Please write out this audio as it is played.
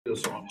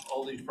this on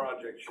all these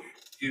projects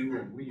you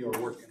and we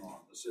are working on,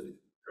 the city.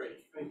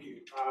 Great, thank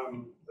you.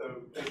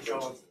 So thank you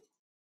all.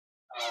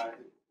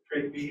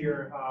 Great to be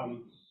here. I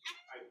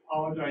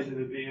apologize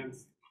in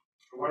advance.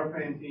 The water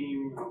plan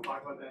team, I'll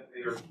talk about that.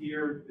 They are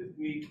here this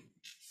week,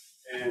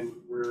 and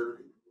we're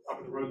up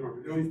at the Rosemont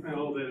Resiliency plan a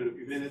little bit in a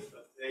few minutes,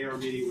 but they are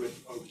meeting with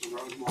folks from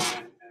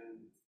Rosemont and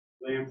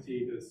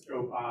Lamsey to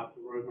scope out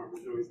the Rosemont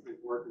Resiliency plan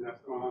work, and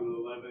that's going on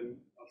at 11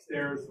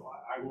 upstairs. So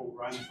I will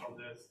run from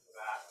this to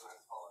that, and I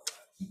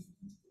apologize.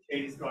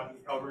 Katie's gotten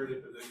covered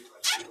if there's any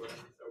questions or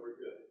whatever, so we're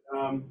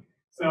good.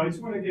 So I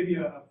just want to give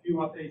you a few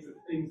updates of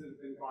things that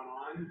have been going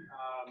on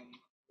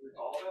with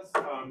all of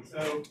us.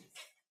 So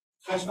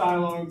such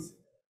dialogues,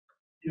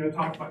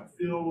 talk about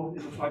fill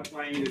in the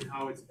floodplain and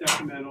how it's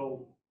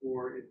detrimental,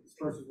 or it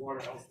disperses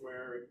water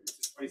elsewhere, it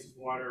displaces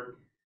water,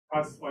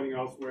 causes flooding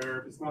elsewhere.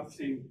 If it's not the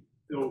same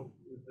fill,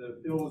 if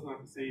the fill is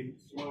not the same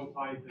soil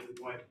type as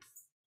what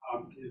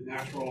is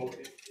natural,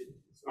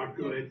 it's not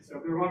good. So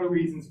there are a lot of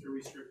reasons to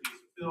restrict use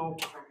of fill,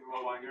 particularly in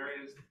low-lying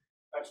areas.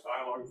 Such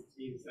dialogues,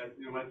 the team said,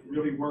 let's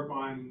really work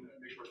on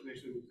make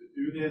recommendations to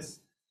do this.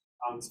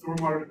 The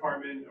Stormwater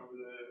Department over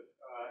the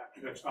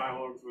after Dutch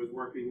dialogues was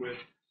working with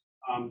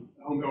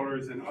home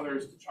builders and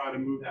others to try to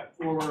move that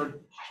forward.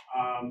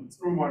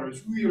 Stormwater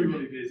is really,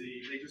 really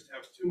busy. They just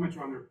have too much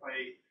on their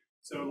plate.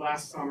 So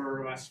last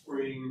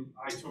spring,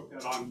 I took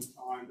that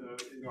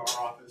into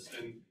our office,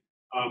 and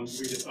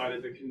we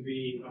decided to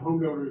convene the home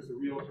builders, the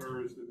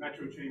realtors, the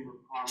Metro Chamber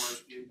of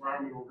Commerce, the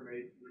environmental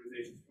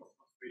organizations,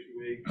 Conservation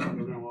League,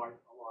 Northern Law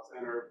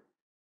Center,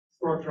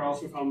 Historic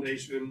Charleston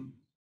Foundation.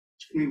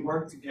 We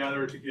worked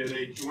together to get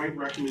a joint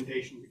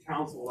recommendation to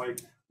council,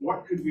 like,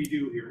 what could we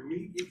do here?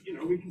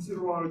 And we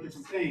consider a lot of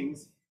different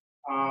things.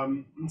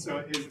 And so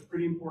it is a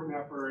pretty important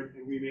effort,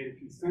 and we made a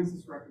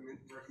consensus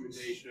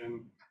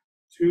recommendation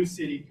to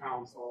City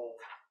Council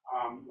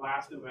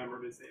last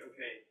November to say,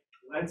 okay,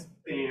 let's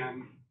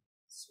ban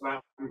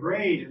slab on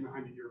grade in the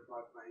 100-year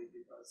floodplain,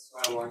 because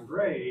slab on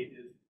grade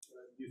is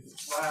use of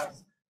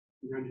slabs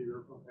in the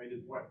 100-year floodplain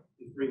is what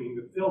is bringing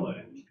the fill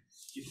in.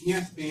 You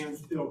can't ban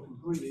fill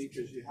completely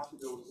because you have to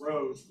build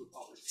roads for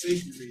public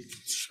safety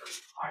reasons to certain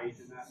height,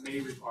 and that may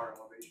require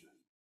elevation.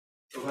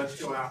 So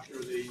let's go after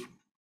the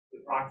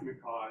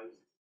proximate cause,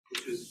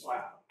 which is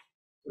slab.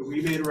 So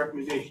we made a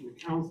recommendation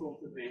to council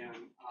to ban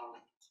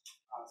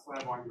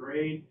slab on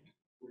grade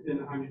within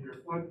the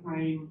 100-year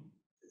floodplain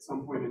at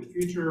some point in the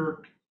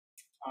future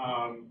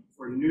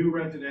for new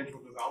residential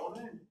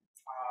development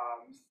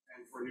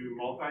and for new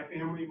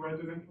multifamily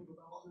residential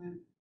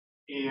development.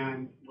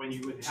 And when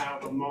you would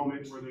have a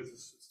moment where there's a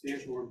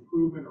substantial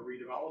improvement or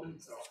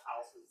redevelopment, so a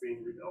house is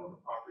being rebuilt,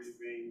 a property is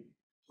being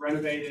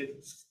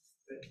renovated,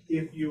 that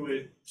if you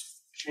would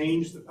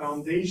change the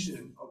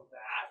foundation of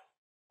that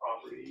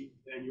property,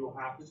 then you'll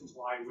have to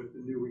comply with the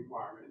new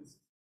requirements.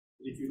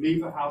 And if you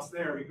leave the house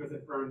there because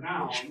it burned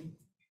down,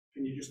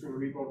 and you're just going to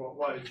rebuild what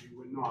was, you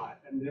would not.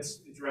 And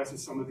this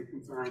addresses some of the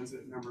concerns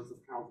that members of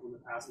council in the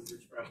past have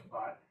expressed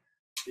about,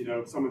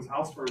 if someone's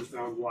house burns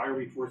down, why are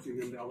we forcing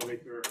them to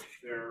elevate their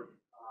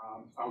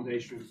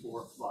foundation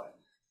for flood?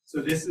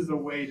 So this is a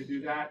way to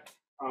do that.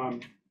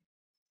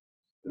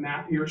 The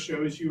map here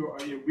shows you,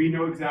 we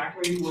know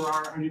exactly where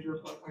our 100-year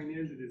floodplain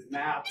is. It is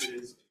mapped. It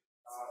is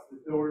the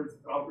builders,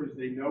 developers,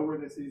 they know where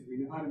this is. We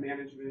know how to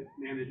manage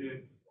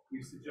it.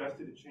 We've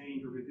suggested a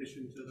change or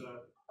addition to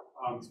the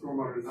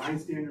stormwater design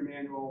standard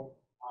manual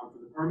for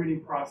the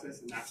permitting process,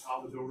 and that's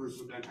how the builders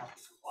would then have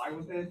to comply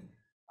with it.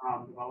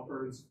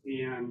 Developers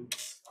and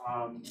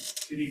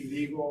city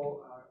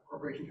legal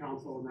corporation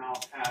counsel now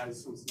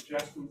has some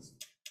suggestions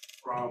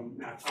from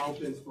Matt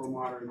Charlton,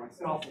 Stormwater, and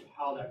myself of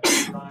how that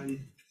can be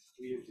done.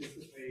 We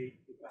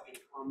anticipate that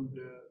will come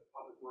to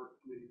Public Works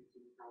Committee to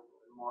the council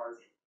in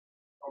March.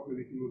 Hopefully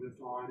we can move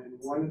this on. And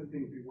one of the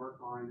things we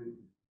work on, and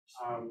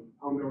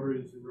home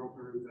builders and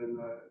realtors and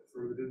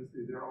sort of the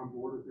businesses, they're on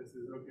board with this,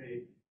 is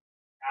okay,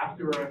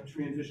 after a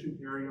transition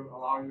period of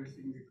allowing this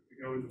thing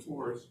to go into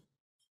force,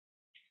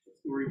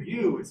 to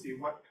review and see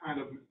what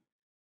kind of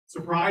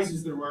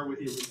surprises there were with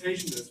the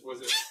implementation of this.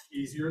 Was it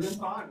easier than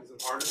thought? Was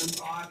it harder than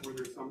thought? Were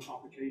there some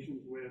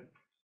complications with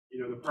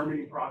the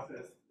permitting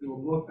process? Do a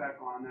look back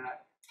on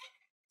that.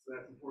 So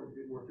that's important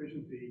to get more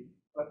efficiency,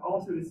 but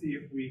also to see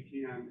if we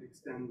can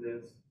extend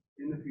this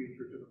in the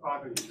future to the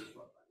 500-year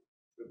floodplain.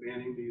 So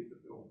banning the use of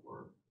fill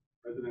for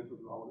residential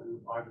development in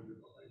the 500-year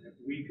floodplain. If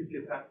we could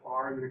get that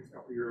far in the next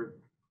couple of years,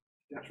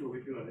 that's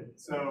really good.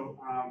 So,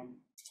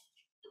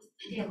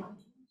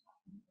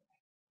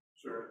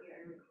 sure.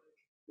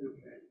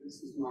 Okay,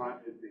 this is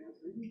not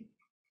advancing.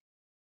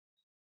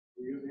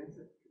 Will you advance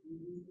it? Can you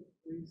move it,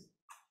 please?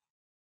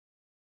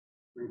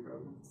 Bring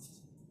program.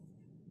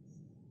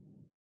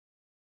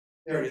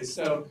 There it is.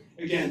 So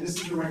again, this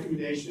is the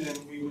recommendation.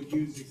 We would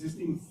use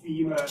existing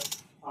FEMA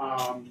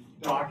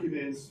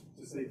documents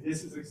to say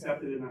this is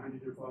accepted in the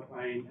 100-year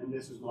floodplain and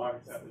this is not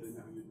accepted in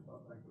the 100-year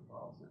floodplain for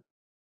Charleston.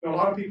 So a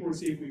lot of people will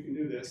see if we can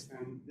do this,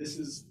 and this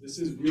is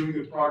really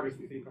good progress,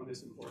 we think, on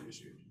this important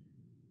issue.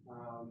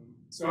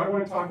 So I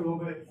want to talk a little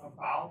bit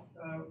about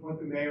what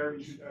the mayor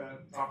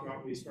talked about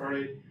when he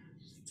started.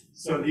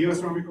 So the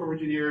U.S. Army Corps of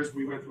Engineers,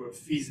 we went through a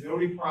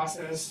feasibility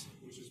process,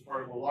 which is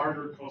part of a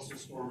larger coastal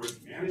storm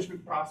risk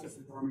management process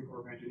at the Army Corps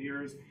of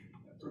Engineers.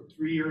 That took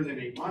 3 years and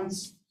 8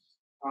 months.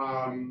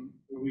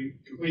 We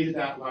completed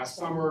that last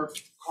summer.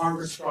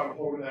 Congress got a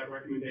hold of that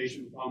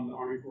recommendation from the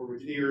Army Corps of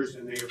Engineers,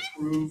 and they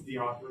approved the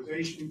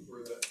authorization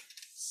for the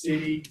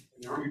city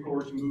and the Army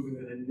Corps to move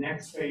into the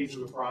next phase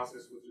of the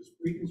process, which is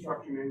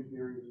pre-construction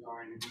engineering,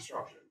 design, and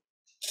construction.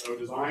 So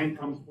design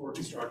comes before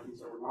construction,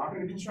 so we're not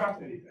going to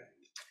construct anything.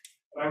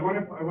 But I want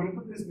to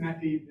put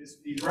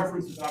these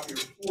references up here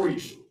for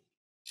you.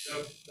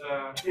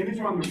 The image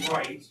on the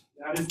right,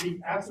 that is the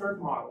ATSRC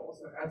model.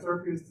 So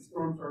ATSRC is the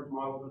storm surge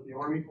model that the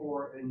Army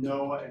Corps and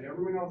NOAA and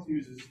everyone else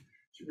uses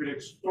to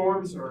predict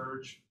storm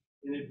surge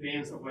in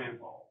advance of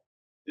landfall.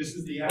 This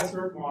is the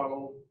ATSRC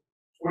model,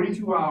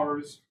 22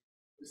 hours,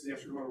 this is the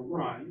ATSRC model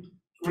run,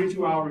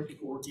 22 hours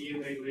before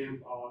E&A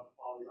landfall at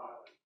Folly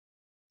Island.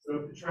 So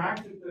if the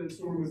track that the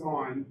storm was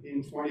on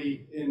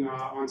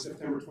on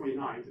September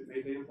 29th, it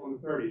made landfall on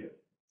the 30th.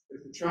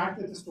 If the track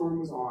that the storm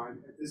was on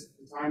at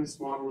the time this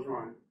model was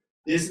run,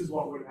 this is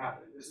what would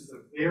happen. This is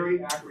a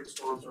very accurate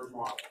storm surge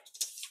model.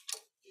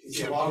 You can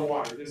see a lot of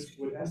water. This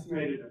would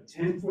estimate a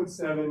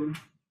 10'7"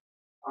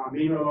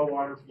 mean or low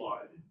water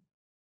flood.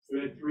 So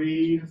we had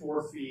 3 to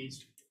 4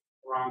 feet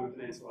around the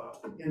peninsula,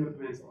 in the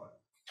peninsula.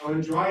 I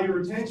want to draw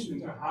your attention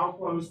to how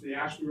close the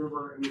Ashley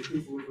River and the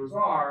Cooper Rivers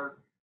are,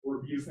 where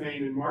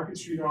Bufane and Market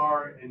Street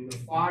are, and the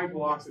 5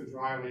 blocks of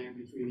dry land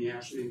between the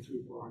Ashley and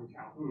Cooper on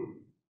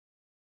Calhoun.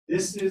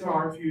 This is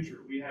our future.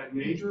 We had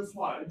major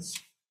floods,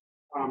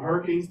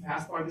 hurricanes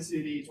passed by the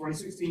city,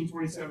 2016,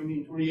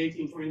 2017,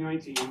 2018,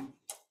 2019.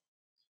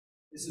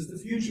 This is the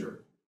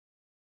future.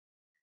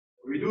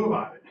 What do we do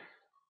about it?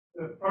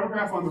 The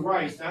photograph on the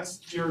right, that's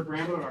Jared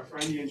Bramlett, our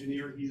friend, the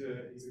engineer. He's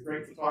a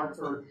great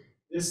photographer.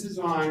 This is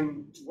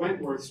on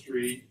Wentworth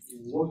Street,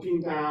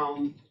 looking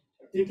down,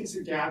 I think it's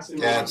a Gadsden.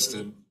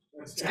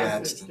 That's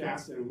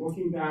Gadsden,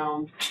 looking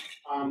down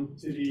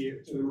to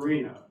the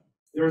marina.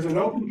 There's an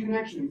open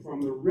connection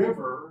from the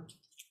river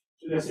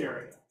to this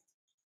area.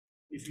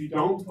 If you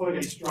don't put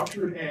a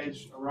structured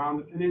edge around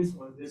the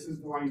peninsula, this is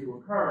going to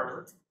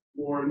occur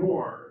more and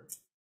more.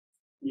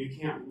 You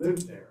can't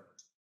live there.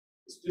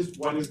 It's just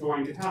what is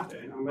going to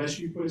happen unless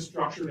you put a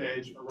structured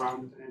edge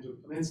around the edge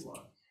of the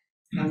peninsula.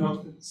 And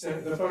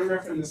the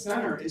photograph in the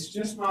center is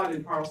just not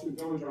in Charleston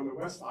Village on the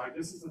west side.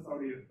 This is a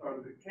photo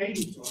that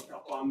Katie took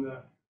up on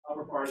the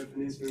upper part of the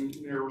peninsula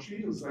near where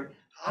she was like,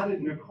 how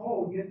did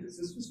Nicole get this?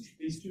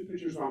 These 2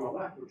 pictures on the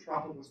left were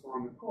Tropical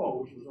Storm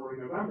Nicole, which was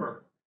early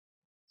November.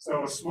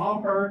 So a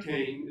small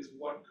hurricane is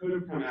what could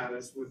have come at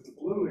us with the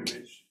blue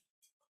image.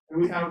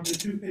 And we have the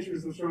 2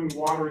 pictures of showing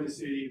water in the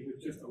city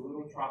with just a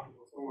little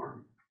tropical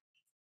storm.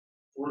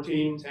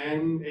 14,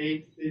 10,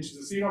 8 inches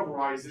of sea level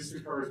rise, this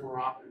occurs more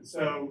often.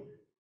 So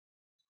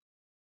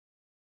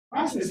the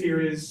process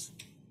here is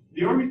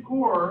the Army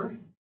Corps,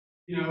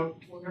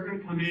 they're going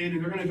to come in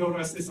and they're going to build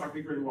us this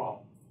ugly grid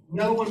wall.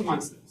 No one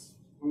wants this.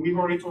 And we've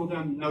already told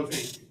them, no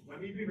thank you.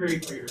 Let me be very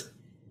clear.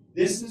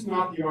 This is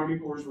not the Army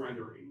Corps'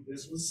 rendering.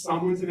 This was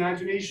someone's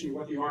imagination of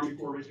what the Army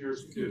Corps of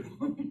Engineers would do.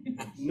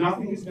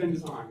 Nothing has been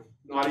designed,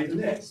 not even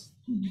this.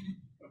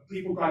 But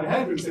people got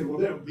ahead of it and said,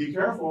 well, be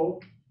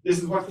careful. This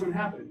is what's going to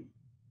happen.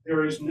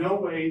 There is no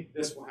way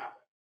this will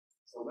happen.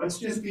 So let's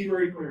just be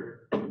very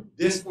clear here.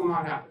 This will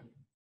not happen.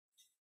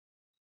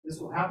 This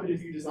will happen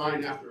if you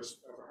design after a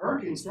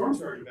hurricane storm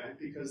surge event,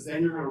 because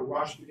then you're going to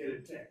rush to get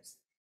it fixed.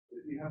 But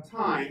if you have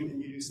time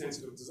and you do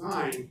sensitive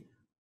design,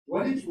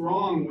 what is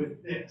wrong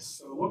with this?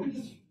 So look at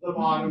the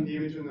bottom, the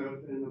image in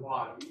the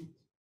bottom.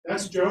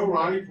 That's Joe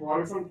Roddy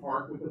Waterfront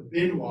Park with a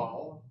bin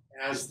wall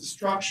as the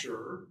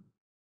structure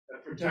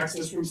that protects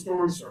us from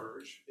storm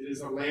surge. It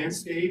is a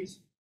landscaped,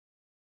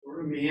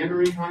 sort of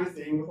meandering kind of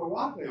thing with a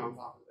walkway on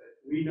top of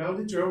it. We know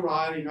that Joe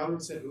Roddy and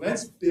others said,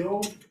 let's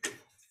build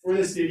for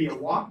the city a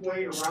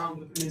walkway around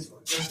the peninsula,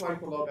 just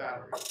like the low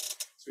battery.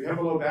 So we have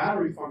a low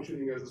battery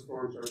functioning as a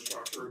storm surge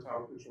structure, a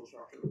tower control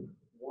structure.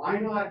 Why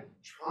not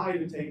try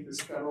to take this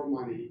federal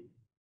money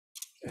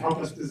to help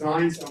us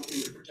design something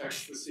that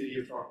protects the city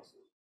of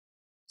Charleston?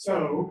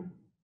 So,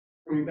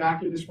 coming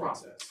back to this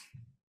process,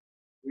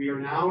 we are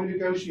now in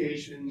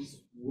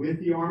negotiations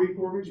with the Army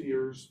Corps of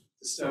Engineers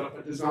to set up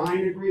a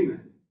design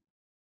agreement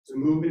to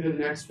move into the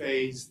next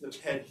phase, the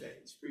PED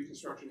phase,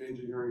 pre-construction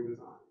engineering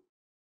design.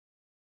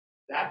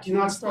 That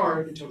cannot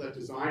start until that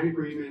design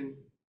agreement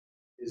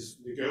is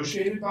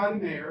negotiated by the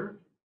mayor,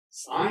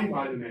 signed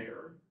by the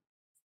mayor,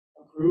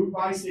 approved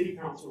by city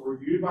council,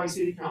 reviewed by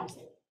city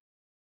council.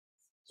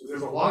 So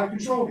there's a lot of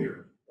control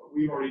here, but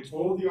we've already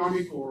told the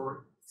Army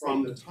Corps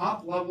from the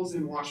top levels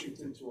in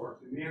Washington to our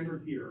commander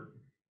here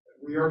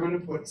that we are going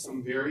to put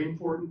some very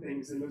important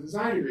things in the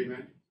design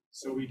agreement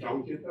so we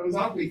don't get those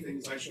ugly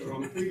things I showed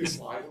on the previous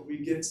slide, but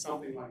we get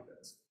something like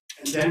this.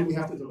 And then we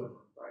have to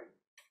deliver, right?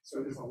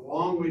 So there's a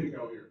long way to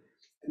go here.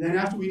 And then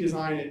after we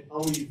design it,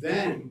 only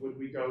then would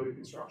we go to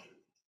construction.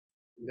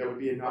 And there would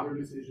be another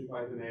decision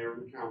by the mayor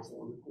and the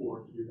council and the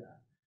Corps to do that.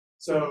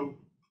 So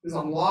there's a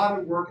lot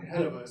of work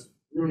ahead of us,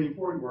 really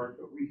important work,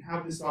 but we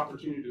have this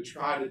opportunity to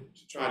try to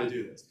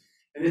do this.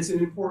 And it's an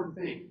important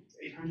thing. It's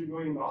 $800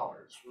 million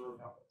for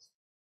help us.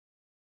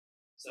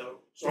 So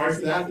sorry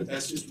for that, but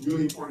that's just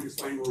really important to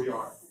explain where we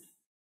are.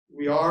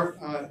 We are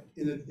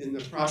in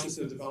the process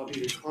of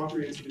developing a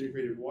comprehensive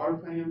integrated water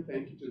plan.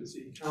 Thank you to the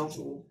City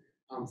Council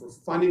for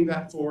funding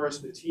that for us.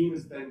 The team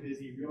has been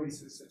busy really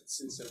since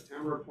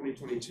September of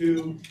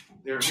 2022.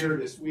 They're here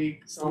this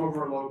week. Some of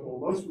them are local,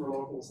 most of them are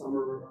local, some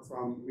are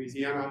from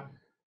Louisiana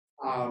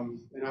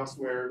and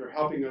elsewhere. They're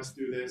helping us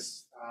do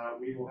this.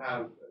 We will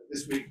have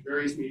this week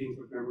various meetings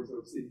with members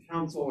of the City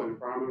Council and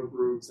environmental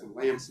groups and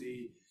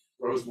LAMC,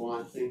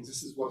 Rosemont, things.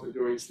 This is what they're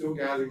doing, still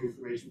gathering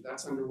information.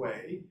 That's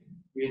underway.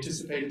 We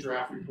anticipate a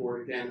draft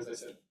report, again, as I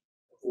said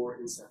before,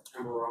 in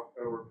September or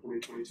October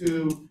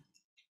 2022.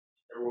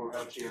 Everyone will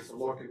have a chance to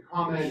look and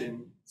comment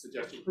and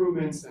suggest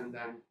improvements, and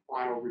then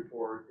final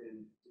report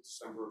in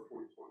December of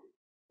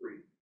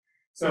 2023.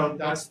 So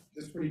that's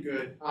pretty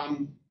good.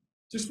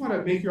 Just want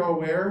to make you all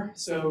aware.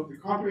 So the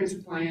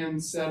comprehensive plan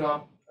set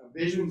up a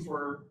vision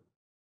for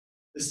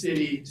the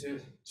city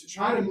to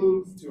try to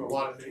move to a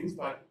lot of things,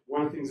 but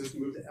one of the things is to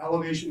move to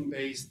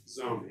elevation-based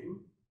zoning.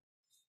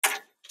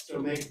 So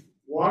make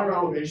water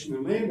elevation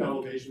and land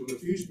elevation a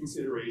huge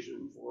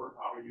consideration for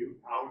how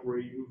and where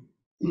you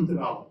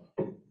develop.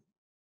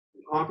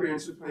 The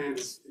comprehensive plan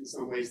is in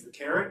some ways the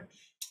carrot,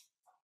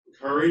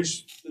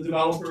 encourage the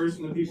developers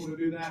and the people to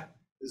do that.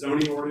 The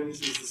zoning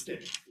ordinance is the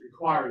stick,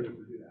 require them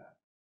to do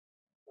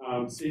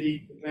that.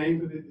 City planning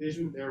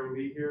division, they're going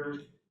to be here.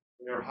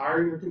 They're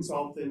hiring a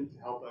consultant to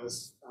help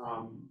us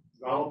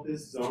develop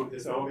this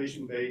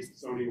elevation-based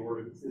zoning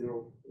ordinance.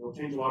 It'll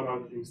change a lot of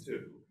other things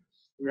too.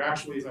 We're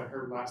actually, as I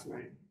heard last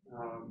night,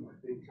 I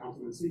think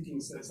Councilman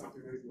Seeking said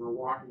something like we're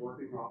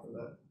working off of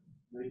the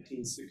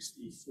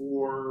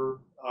 1964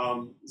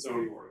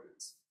 zoning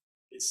ordinance.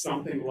 It's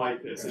something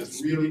like this. Yeah,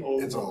 it's really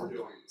old what we're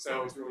doing.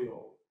 So it's really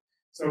old.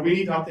 So we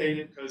need to update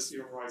it because sea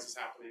level rise is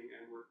happening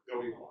and we're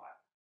building a lot.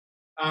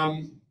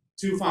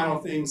 Two final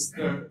things.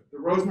 The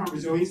Rosemont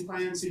Resilience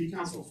Plan, City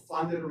Council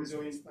funded a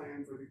resilience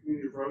plan for the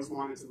community of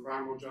Rosemont. It's an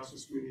environmental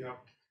justice community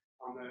up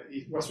on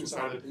the western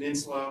side of the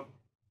peninsula.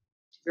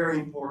 Very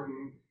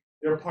important.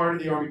 They're part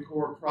of the Army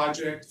Corps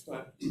project,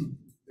 but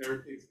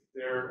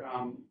they're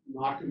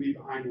not going to be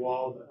behind the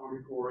wall. The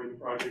Army Corps in the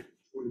project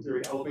would in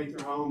theory elevate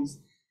their homes.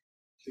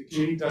 The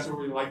community doesn't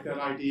really like that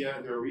idea,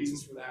 and there are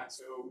reasons for that.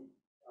 So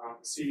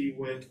the city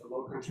with the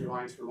Low Country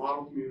Alliance for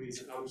Model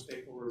Communities and other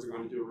stakeholders are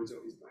going to do a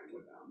resilience plan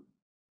with them.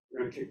 We're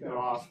going to kick that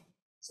off.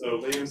 So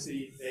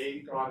LAMC,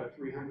 they got a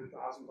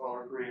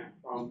 $300,000 grant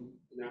from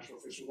the National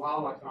Fish and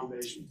Wildlife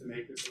Foundation to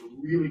make this a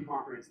really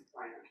comprehensive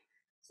plan.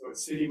 So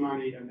it's city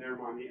money and their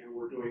money, and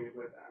we're doing it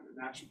with them. And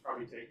that should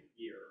probably take a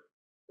year.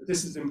 But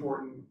this is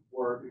important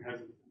work and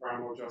has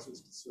environmental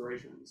justice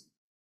considerations.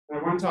 And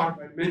I want to talk,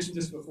 I mentioned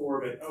this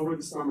before, but over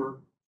the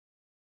summer,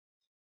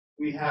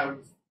 we have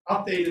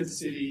updated the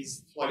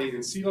city's flooding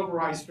and sea level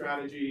rise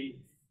strategy.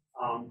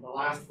 The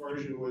last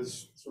version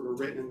was sort of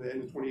written in the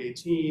end of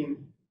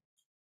 2018,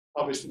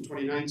 published in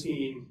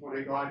 2019. When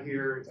I got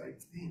here, it's like,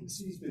 man, the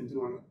city's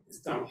it's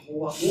done a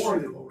whole lot more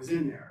than what was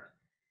in there.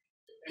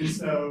 And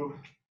so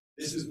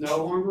this is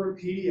no longer a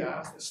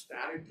PDF, a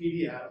static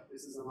PDF.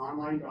 This is an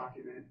online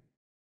document.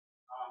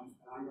 And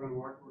I'm going to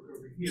work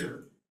over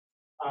here.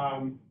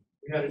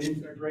 We had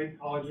a great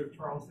College of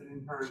Charleston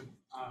intern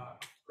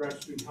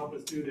grad student help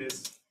us do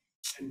this.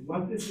 And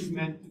what this is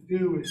meant to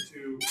do is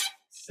to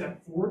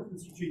set forth the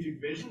strategic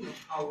vision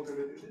of how we're going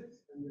to do this.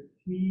 And the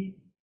key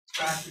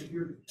factor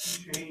here, the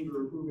key change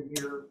or improvement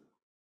here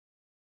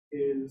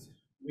is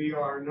we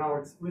are now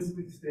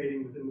explicitly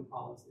stating within the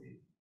policy,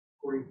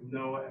 according to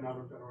NOAA and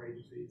other federal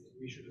agencies, that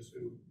we should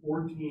assume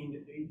 14 to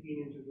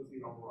 18 inches of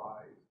sea level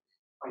rise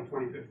by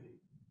 2050.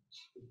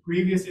 The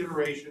previous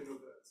iteration of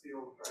the sea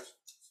level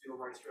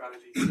rise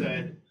strategy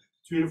said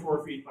 2 to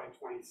 4 feet by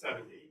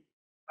 2070.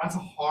 That's a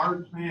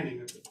hard planning.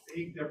 That's a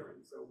big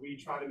difference. So we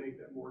try to make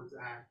that more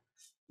exact.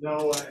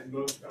 NOAA and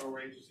most federal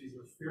agencies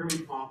are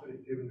fairly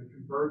confident, given the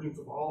convergence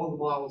of all of the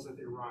models that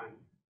they run,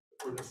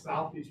 for the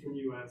southeastern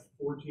U.S.,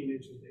 14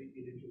 inches to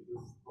 18 inches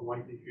is a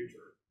likely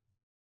future.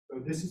 So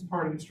this is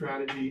part of the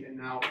strategy, and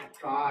now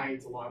it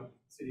guides a lot of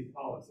city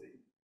policy.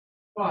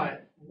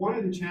 But one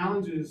of the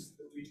challenges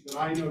that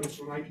I noticed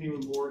when I came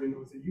on board, and it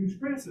was a huge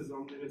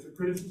criticism, and it's a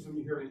criticism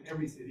you hear in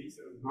every city,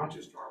 so not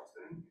just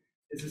Charleston,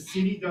 is the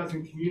city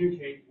doesn't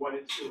communicate what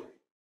it's doing.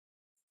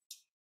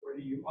 Whether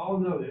you all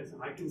know this,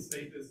 and I can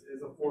state this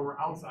as a former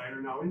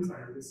outsider, now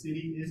insider, the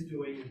city is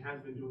doing and has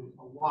been doing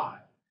a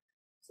lot.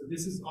 So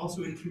this is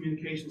also a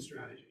communication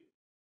strategy.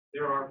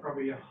 There are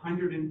probably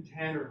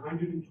 110 or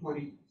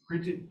 120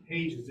 printed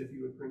pages if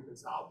you would print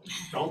this out. If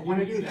you don't want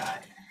to do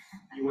that,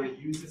 you want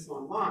to use this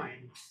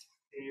online.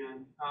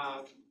 And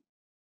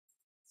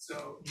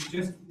so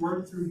you just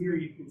work through here,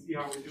 you can see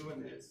how we're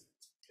doing this.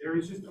 There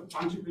is just a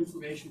bunch of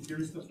information.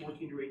 Here's the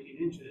 14 to 18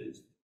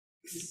 inches.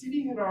 The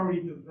city had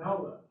already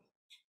developed,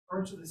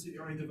 parts of the city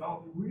already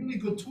developed really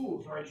good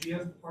tools. Our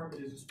GS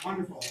department is just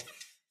wonderful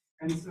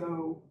And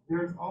so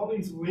there's all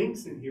these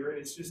links in here.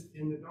 It's just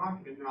in the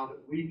document now that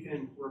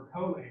we're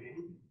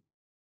collating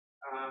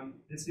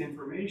this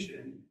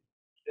information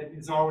that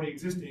is already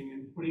existing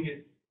and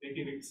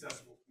making it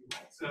accessible to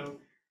people. So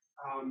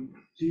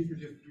these are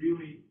just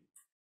really,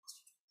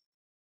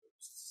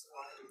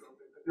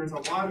 there's a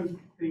lot of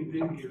things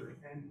in here,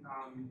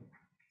 and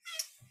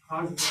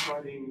causes of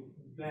flooding,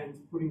 events,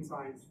 putting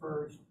signs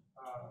first.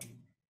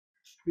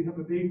 We have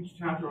a big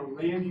chapter on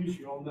land use.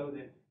 You all know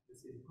that the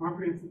city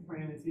comprehensive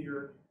plan is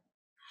here.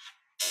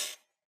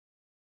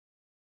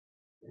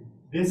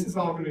 This is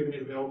all going to be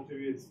available to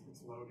you.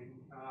 It's loading.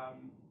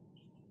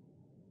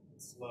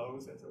 It's slow,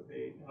 so that's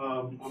okay.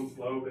 I'm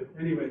slow, but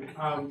anyway,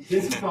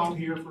 this is all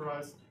here for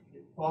us.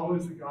 It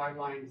follows the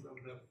guidelines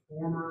of the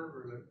former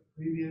or the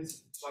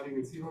previous flooding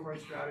and sea level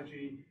rise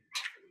strategy.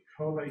 It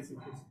collates and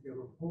puts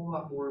together a whole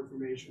lot more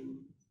information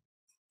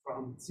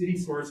from city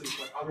sources,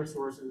 but other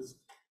sources.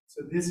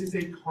 So this is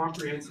a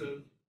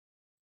comprehensive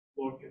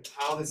look at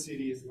how the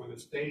city is going to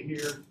stay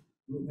here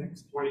in the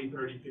next 20,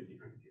 30, 50, 100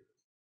 years.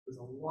 There's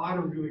a lot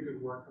of really good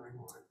work going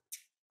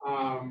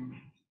on.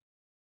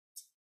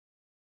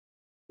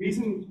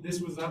 Reason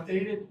this was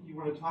updated, you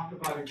want to talk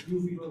about a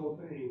goofy little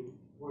thing.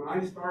 When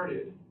I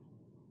started,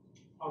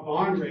 a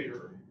bond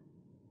rater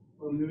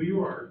from New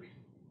York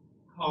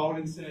called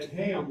and said,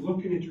 hey, I'm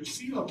looking at your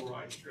sea level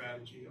rise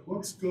strategy. It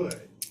looks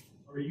good.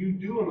 Are you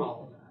doing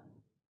all of that?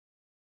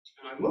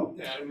 And I looked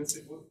at him and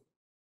said, well,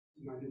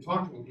 I didn't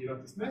talk to him. He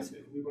left this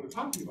message. We want to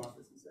talk to you about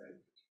this, he said.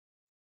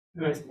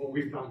 And I said, well,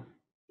 we've done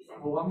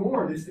a lot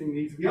more. This thing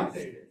needs to be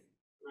updated.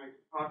 And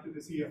I talked to the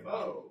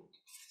CFO,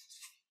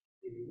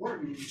 Amy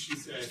Wharton, and she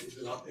said, is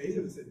it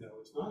updated? I said, no,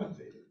 it's not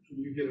updated.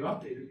 Can you get it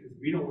updated? Because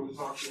we don't want to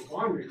talk to a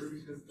bond rater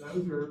because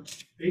those are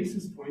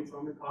basis points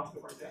on the cost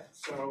of our debt.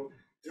 So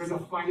there's a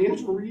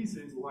financial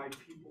reason why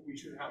we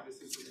should have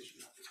this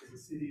information out, because the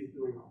city is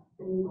doing a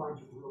whole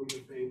bunch of really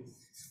good things,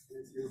 and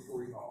it's here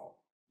for you all.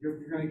 You're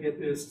going to get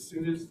this as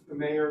soon as the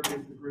mayor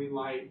gives the green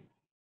light.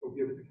 We'll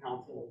give it to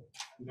council,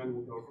 and then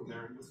we'll go from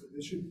there. And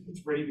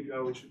it's ready to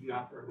go. It should be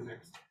out there in the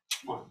next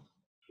month.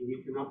 And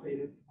we can update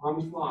it on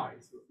the fly.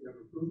 So if you have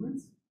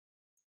improvements,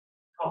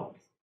 call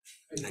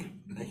us.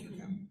 Thank you.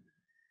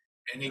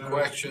 Any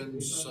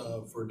questions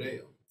for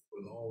Dale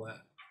with all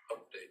that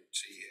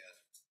updates he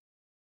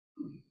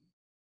had?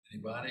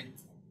 Anybody?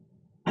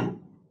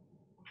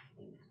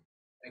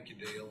 Thank you,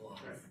 Dale.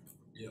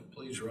 Yeah,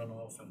 please run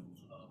off and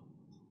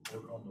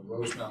work on the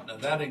Rose Mountain. Now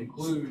that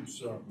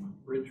includes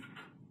Bridge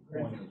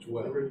Point as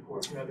well. Bridge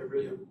Point, yeah, there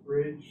is a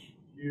Bridge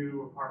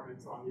View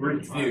apartments on the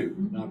Bridge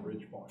View, not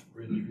Bridge Point.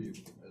 Bridge View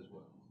as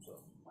well. So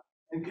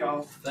thank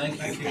y'all. thank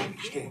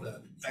you for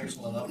that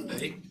excellent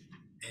update.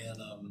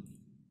 And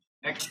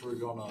next we're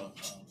going to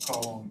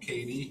call on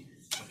Katie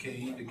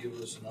McCain to give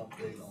us an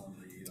update on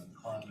the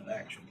climate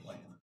action plan.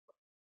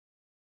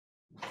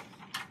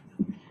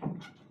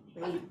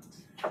 Great.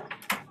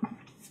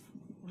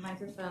 The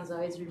microphones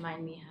always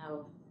remind me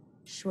how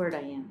short I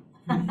am.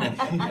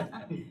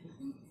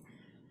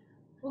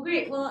 Well,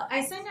 great. Well,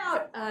 I sent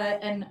out,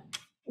 and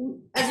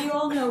as you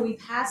all know, we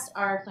passed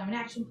our climate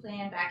action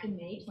plan back in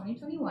May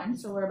 2021.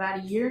 So we're about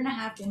a year and a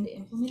half into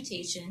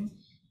implementation.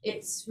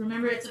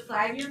 Remember, it's a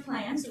 5-year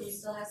plan, so we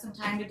still have some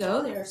time to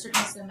go. There are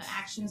certainly some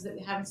actions that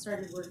we haven't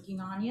started working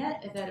on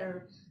yet that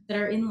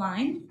are in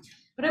line.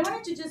 But I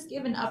wanted to just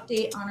give an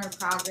update on our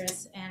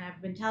progress, and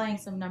I've been tallying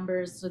some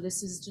numbers. So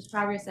this is just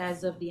progress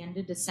as of the end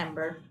of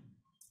December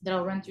that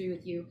I'll run through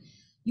with you.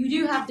 You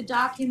do have the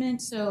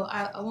document, so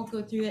I won't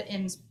go through it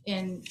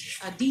in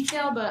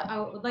detail, but I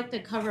would like to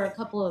cover a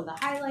couple of the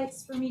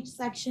highlights from each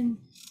section.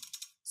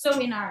 So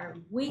in our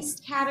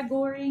waste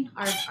category,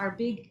 our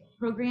big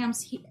program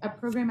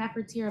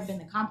efforts here have been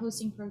the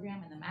composting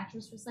program and the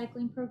mattress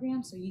recycling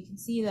program. So you can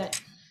see that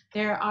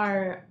there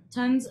are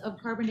tons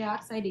of carbon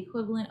dioxide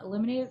equivalent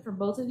eliminated from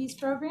both of these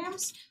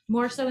programs,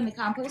 more so in the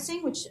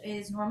composting, which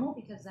is normal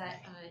because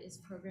that is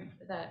a program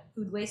that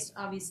food waste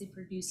obviously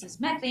produces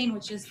methane,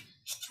 which is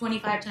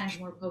 25 times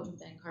more potent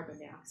than carbon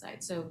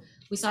dioxide. So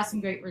we saw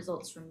some great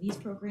results from these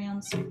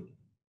programs.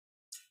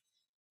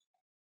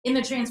 In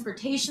the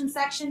transportation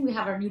section, we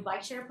have our new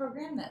bike share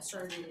program that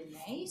started in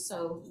May.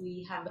 So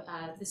we have,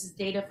 this is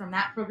data from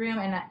that program.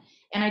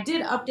 And I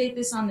did update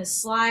this on this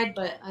slide,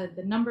 but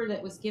the number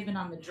that was given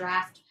on the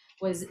draft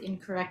was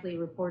incorrectly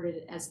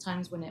reported as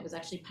tons when it was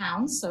actually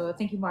pounds. So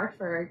thank you, Mark,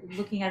 for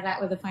looking at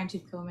that with a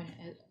fine-tooth comb,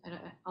 and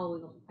I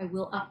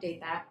will update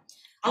that.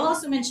 I'll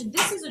also mention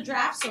this is a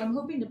draft, so I'm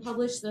hoping to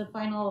publish the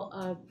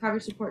final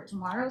progress report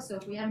tomorrow. So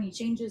if we have any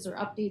changes or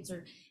updates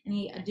or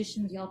any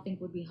additions y'all think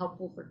would be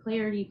helpful for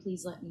clarity,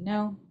 please let me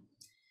know.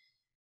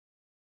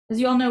 As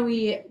you all know,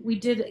 we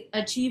did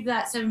achieve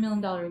that $7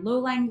 million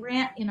low-lying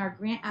grant. In our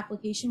grant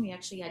application, we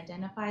actually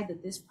identified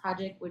that this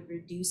project would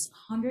reduce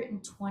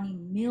 120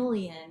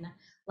 million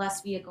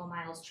less vehicle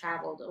miles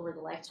traveled over the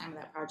lifetime of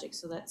that project.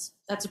 So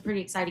that's a pretty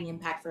exciting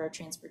impact for our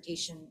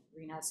transportation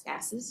greenhouse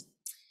gases.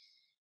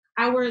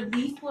 Our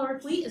leaf blower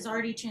fleet is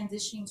already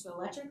transitioning to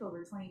electric.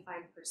 Over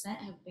 25%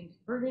 have been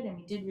converted, and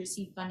we did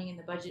receive funding in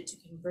the budget to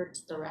convert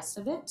the rest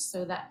of it.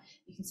 So that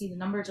you can see the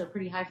numbers are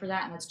pretty high for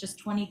that, and that's just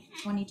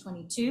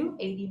 2022,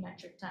 80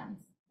 metric tons.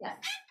 Yes.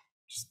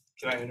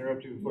 Can I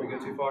interrupt you before you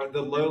go too far?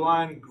 The low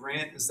line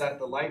grant, is that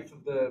the life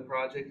of the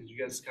project? Did you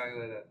guys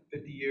calculate at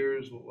 50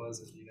 years? What was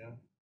it, do you know?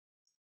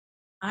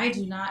 I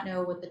do not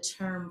know what the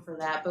term for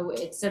that, but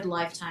it said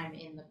lifetime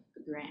in the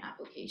grant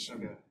application.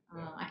 Okay.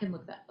 I can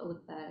look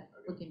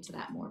into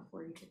that more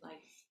for you if you'd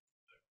like.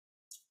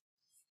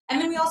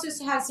 And then we also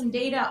have some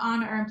data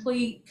on our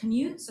employee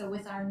commute. So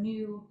with our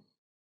new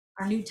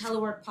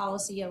telework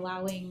policy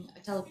allowing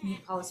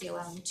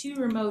 2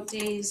 remote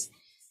days,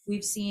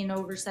 we've seen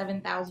over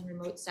 7,000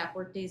 remote staff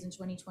work days in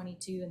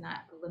 2022, and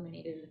that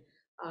eliminated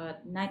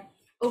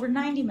over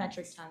 90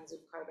 metric tons of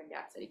carbon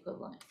dioxide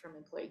equivalent from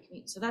employee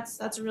commute. So that's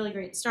a really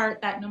great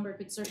start. That number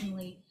could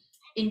certainly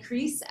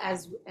increase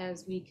as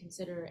we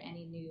consider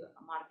any new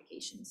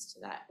modifications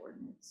to that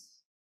ordinance.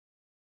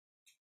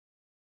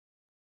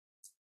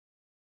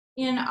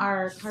 In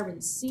our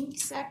carbon sink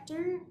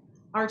sector,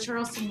 our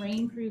Charleston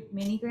Rainproof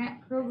Mini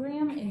Grant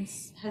Program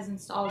has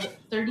installed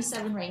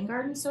 37 rain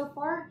gardens so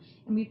far,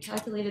 and we've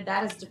calculated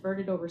that has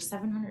diverted over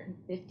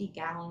 750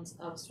 gallons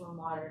of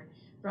stormwater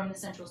from the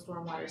central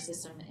stormwater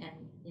system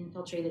and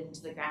infiltrated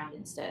into the ground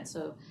instead.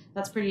 So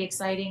that's pretty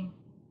exciting.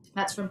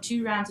 That's from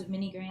 2 rounds of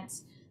mini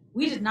grants.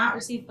 We did not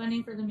receive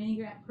funding for the mini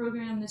grant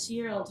program this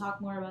year. I'll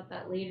talk more about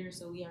that later.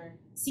 So we are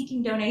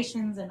seeking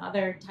donations and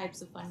other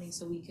types of funding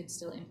so we could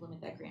still implement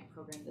that grant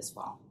program this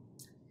fall.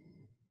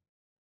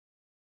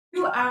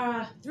 Through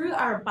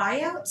our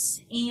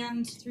buyouts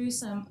and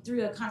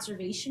through a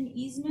conservation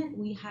easement,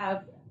 we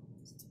have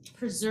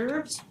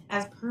preserved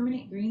as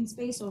permanent green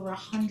space over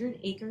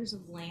 100 acres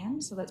of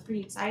land. So that's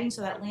pretty exciting.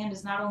 So that land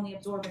is not only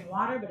absorbing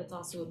water, but it's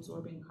also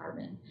absorbing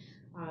carbon.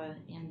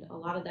 And a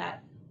lot of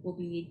that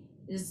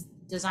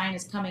design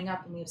is coming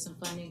up, and we have some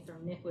funding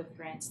from NIFWIF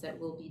grants that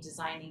will be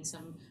designing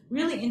some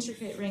really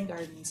intricate rain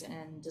gardens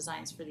and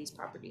designs for these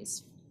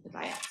properties, the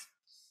buyouts.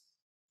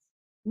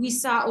 We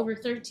saw over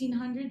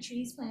 1,300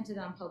 trees planted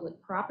on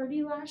public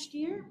property last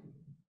year.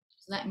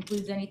 So that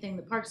includes anything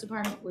the Parks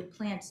Department would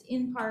plant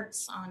in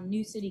parks, on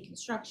new city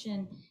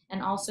construction,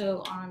 and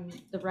also on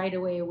the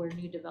right-of-way where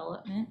new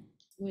development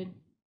would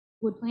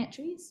plant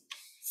trees.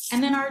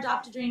 And then our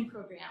Adopt a Drain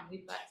program,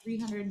 we've got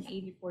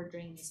 384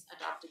 drains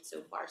adopted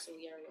so far, so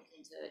we are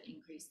looking to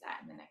increase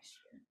that in the next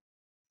year.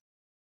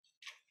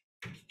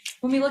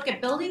 When we look at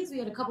buildings, we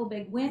had a couple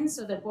big wins.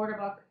 So the Board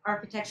of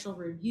Architectural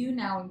Review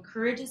now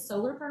encourages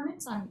solar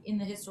permits in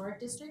the historic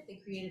district. They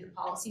created a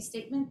policy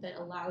statement that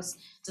allows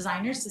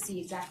designers to see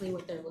exactly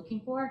what they're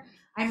looking for.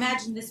 I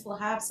imagine this will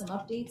have some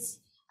updates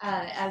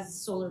as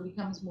solar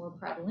becomes more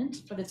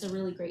prevalent, but it's a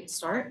really great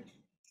start.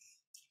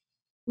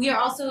 We are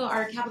also,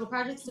 our capital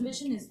projects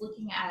division is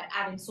looking at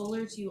adding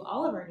solar to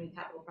all of our new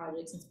capital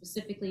projects, and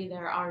specifically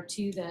there are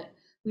 2 that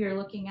we are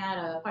looking at,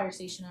 a fire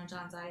station on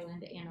Johns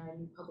Island and our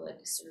new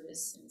public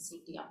service and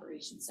safety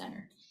operations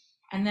center.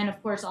 And then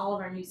of course, all of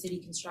our new city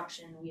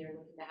construction, we are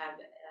looking to have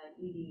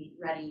EV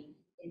ready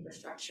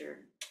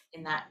infrastructure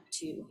in that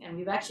too. And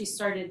we've actually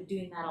started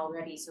doing that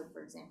already. So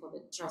for example,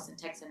 the Charleston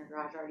Tech Center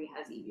garage already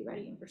has EV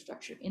ready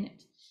infrastructure in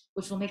it,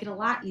 which will make it a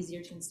lot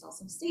easier to install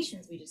some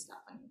stations we just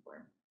got funding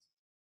for.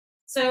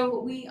 So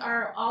we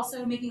are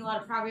also making a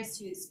lot of progress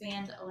to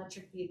expand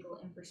electric vehicle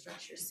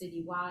infrastructure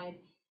citywide,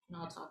 and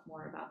I'll talk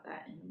more about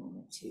that in a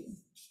moment too.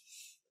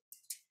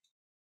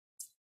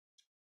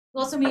 We've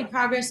also made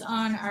progress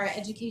on our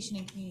education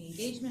and community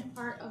engagement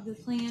part of the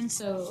plan.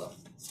 So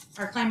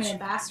our Climate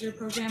Ambassador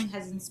program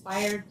has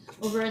inspired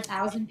over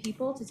 1,000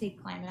 people to take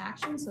climate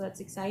action, so that's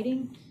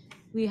exciting.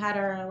 We had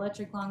our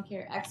Electric Lawn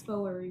Care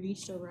Expo where we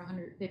reached over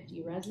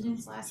 150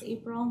 residents last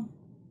April.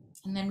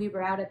 And then we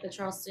were out at the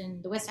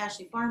West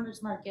Ashley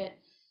Farmers Market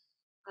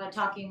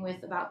talking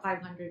with about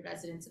 500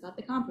 residents about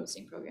the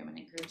composting program and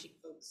encouraging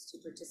folks to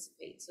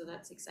participate. So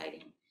that's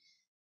exciting.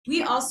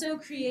 We also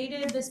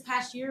created this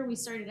past year, we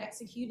started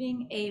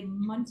executing a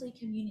monthly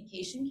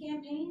communication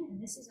campaign.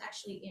 And this is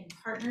actually in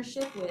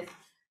partnership with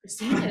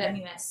Christine at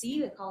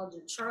MUSC, the College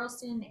of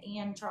Charleston,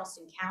 and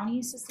Charleston County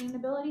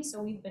Sustainability.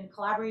 So we've been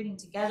collaborating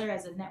together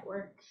as a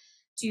network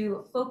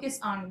to focus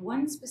on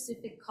one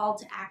specific call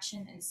to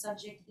action and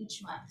subject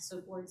each month.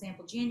 So for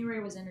example, January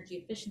was energy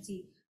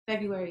efficiency,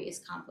 February is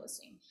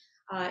composting.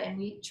 And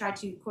we try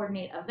to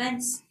coordinate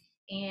events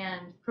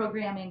and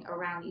programming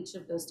around each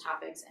of those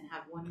topics and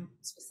have one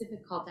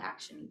specific call to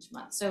action each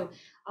month. So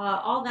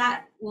all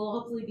that will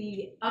hopefully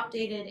be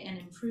updated and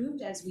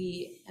improved as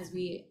we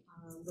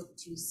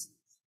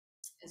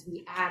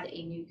add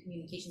a new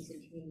communications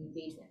and community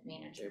engagement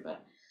manager.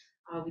 But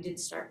we did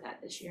start that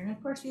this year. And of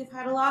course, we have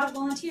had a lot of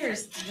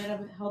volunteers that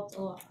have helped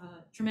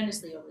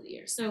tremendously over the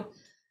years. So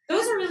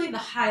those are really the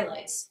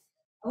highlights.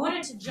 I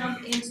wanted to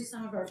jump into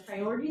some of our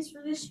priorities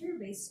for this year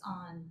based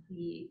on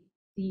the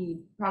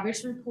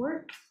progress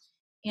report.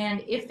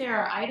 And if there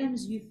are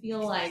items you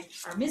feel like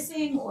are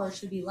missing or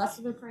should be less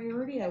of a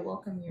priority, I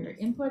welcome your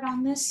input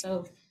on this.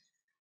 So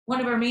One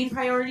of our main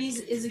priorities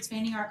is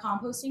expanding our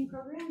composting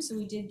program. So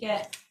we did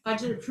get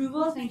budget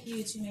approval, thank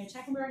you to Mayor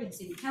Tecklenburg and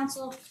City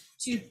Council,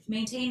 to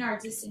maintain our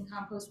existing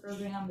compost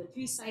program with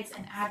 3 sites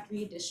and add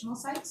 3 additional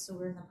sites. So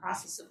we're in the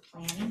process of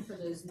planning for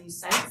those new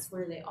sites,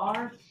 where they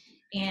are,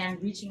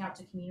 and reaching out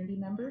to community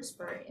members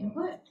for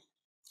input.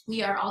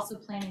 We are also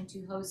planning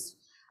to host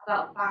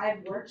about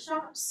 5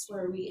 workshops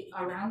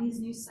around these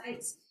new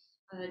sites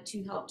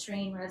to help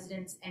train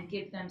residents and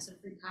give them some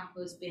free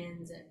compost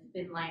bins and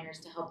bin liners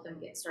to help them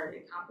get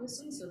started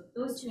composting. So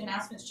those 2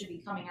 announcements should be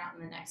coming out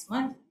in the next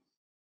month.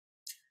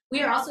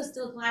 We are also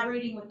still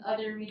collaborating with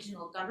other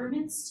regional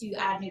governments to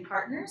add new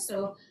partners.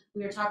 So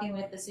we are talking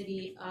with the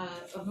city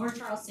of North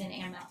Charleston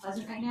and Mount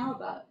Pleasant right now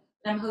about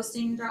them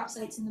hosting drop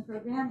sites in the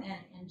program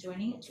and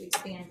joining it to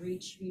expand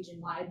reach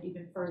region-wide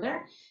even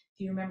further. If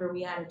you remember,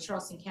 we added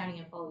Charleston County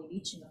and Folly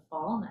Beach in the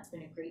fall, and that's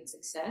been a great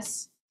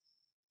success.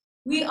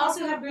 We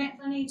also have grant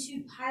funding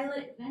to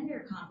pilot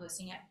vendor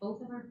composting at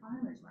both of our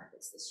farmers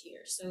markets this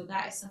year. So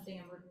that is something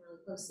I'm working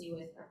really closely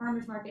with our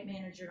farmers market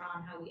manager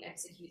on how we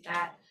execute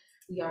that.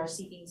 We are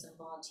seeking some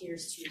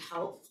volunteers to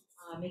help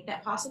make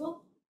that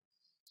possible.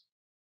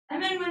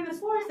 And then when the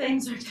 4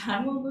 things are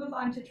done, we'll move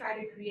on to try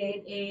to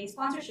create a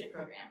sponsorship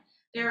program.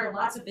 There are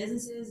lots of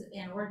businesses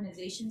and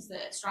organizations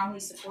that strongly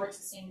support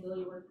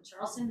sustainability work in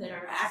Charleston that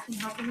are asking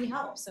how can we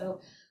help.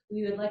 So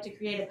we would like to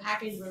create a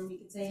package where we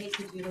could say, hey,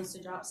 could you host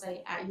a drop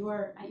site at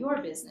your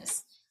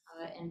business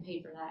and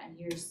pay for that? And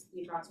here's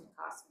the approximate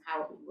cost and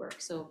how it would work.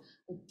 So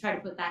we'll try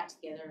to put that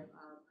together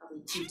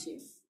probably Q2.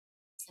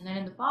 And then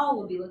in the fall,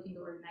 we'll be looking to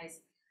organize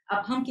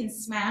a pumpkin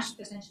smash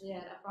potentially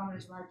at a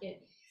farmer's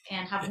market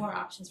and have more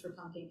options for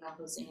pumpkin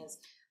composting, as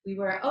we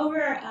were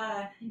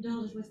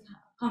indulged with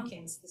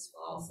pumpkins this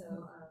fall.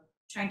 So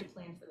trying to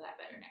plan for that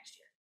better next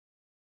year.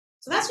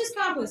 So that's just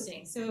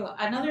composting. So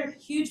another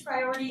huge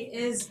priority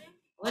is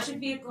electric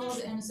vehicles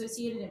and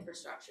associated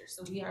infrastructure.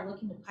 So we are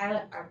looking to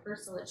pilot our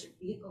first electric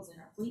vehicles in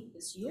our fleet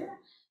this year,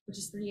 which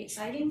is pretty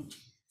exciting.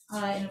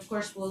 And of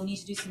course, we'll need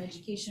to do some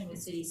education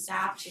with city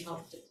staff to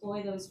help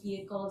deploy those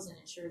vehicles and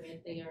ensure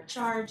that they are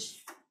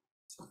charged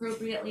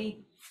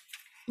appropriately.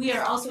 We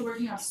are also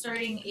working on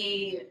starting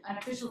an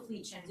official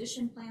fleet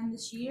transition plan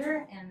this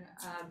year, and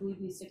I believe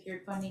we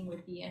secured funding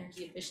with the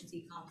Energy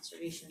Efficiency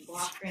Conservation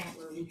Block Grant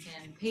where we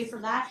can pay for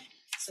that.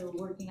 So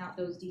working out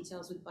those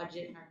details with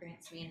budget and our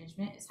grants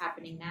management is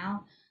happening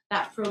now.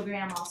 That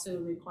program also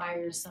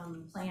requires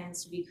some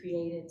plans to be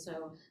created,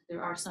 so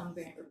there are some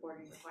grant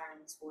reporting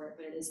requirements for it,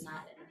 but it is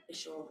not an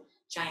official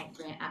giant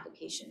grant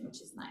application,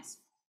 which is nice.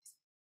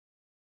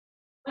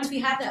 Once we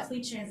have that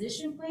fleet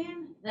transition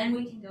plan, then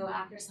we can go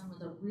after some of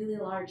the really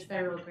large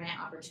federal grant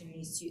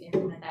opportunities to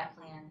implement that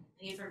plan,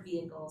 pay for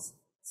vehicles,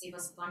 save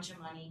us a bunch of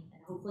money,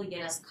 and hopefully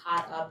get us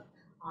caught up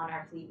on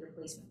our fleet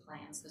replacement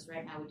plans, because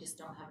right now we just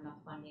don't have enough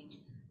funding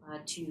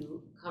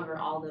to cover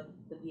all the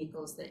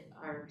vehicles that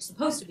are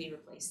supposed to be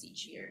replaced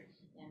each year,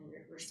 and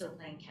we're still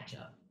playing catch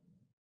up.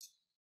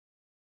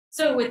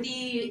 So with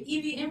the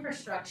EV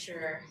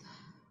infrastructure,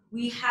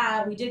 we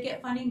did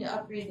get funding to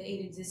upgrade the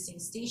 8 existing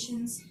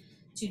stations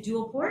to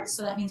dual ports,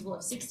 so that means we'll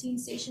have 16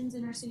 stations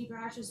in our city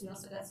garages. We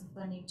also got some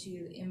funding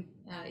to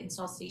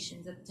install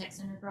stations at the Tech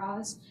Center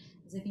garage,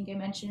 as I think I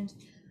mentioned.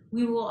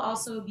 We will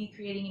also be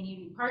creating an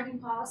EV parking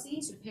policy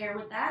to pair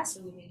with that,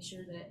 so we make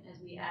sure that as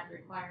we add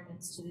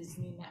requirements to these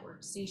new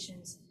network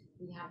stations,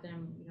 we have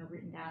them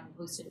written down and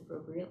posted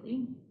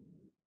appropriately.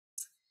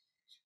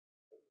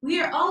 We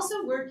are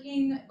also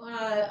working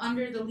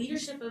under the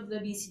leadership of the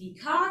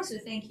BCD COG, so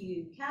thank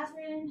you,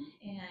 Catherine,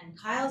 and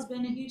Kyle's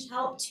been a huge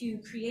help to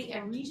create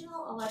a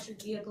regional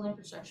electric vehicle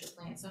infrastructure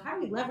plan. So how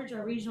do we leverage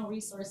our regional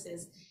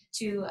resources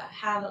to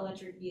have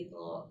electric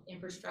vehicle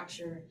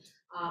infrastructure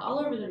all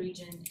over the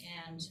region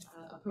and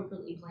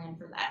appropriately plan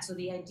for that? So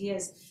the idea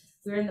is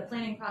we're in the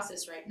planning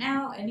process right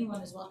now.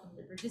 Anyone is welcome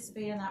to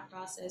participate in that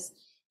process.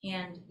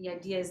 And the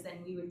idea is then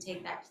we would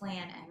take that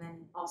plan and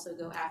then also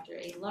go after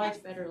a large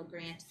federal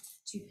grant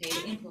to pay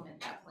to implement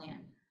that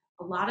plan.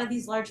 A lot of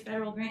these large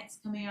federal grants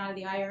coming out of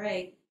the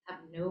IRA have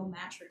no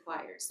match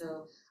required.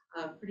 So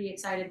pretty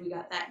excited we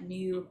got that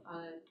new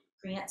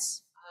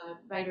grants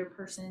writer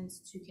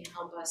persons who can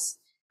help us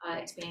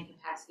expand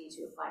capacity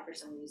to apply for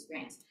some of these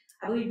grants.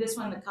 I believe this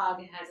one, the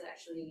COG has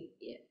actually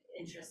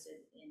interested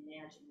in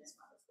managing this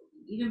one, which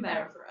will be even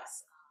better for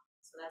us.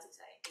 So that's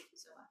exciting. Thank you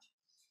so much.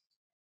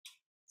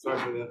 Sorry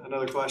for that.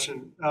 Another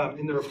question.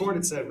 In the report,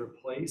 it said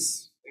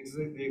replace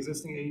the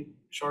existing 8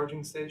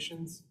 charging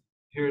stations.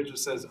 Here it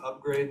just says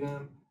upgrade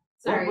them.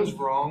 Sorry. What was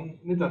wrong?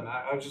 It doesn't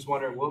matter. I was just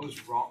wondering what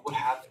was wrong. What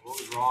happened? What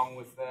was wrong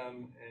with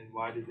them, and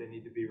why did they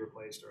need to be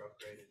replaced or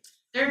upgraded?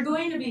 They're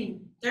going to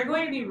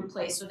be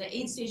replaced. So the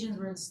 8 stations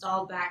were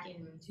installed back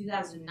in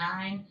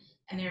 2009.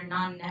 And they're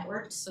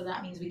non-networked, so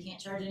that means we can't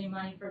charge any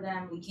money for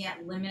them. We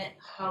can't limit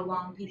how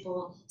long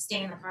people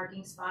stay in the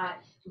parking spot.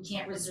 We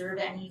can't reserve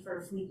any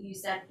for fleet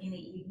use in the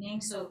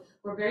evening. So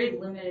we're very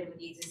limited with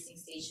the existing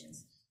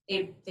stations.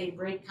 They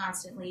break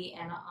constantly,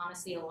 and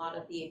honestly, a lot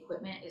of the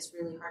equipment is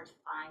really hard to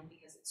find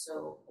because it's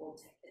so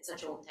old. It's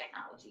such old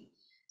technology.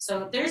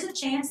 So there's a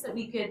chance that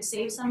we could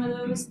save some of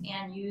those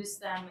and use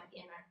them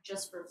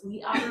just for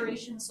fleet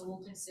operations, so we'll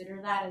consider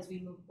that as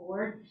we move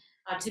forward.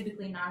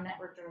 Typically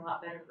non-networked are a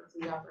lot better for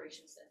fleet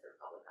operations than for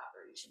public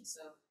operations.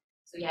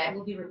 So yeah, it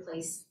will be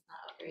replaced.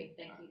 Great,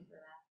 thank you for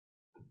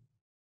that.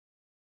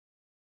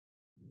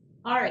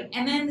 All right,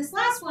 and then this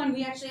last one,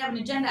 we actually have an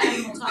agenda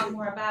item, we'll talk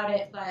more about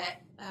it, but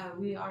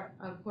we are,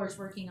 of course,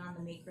 working on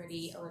the Make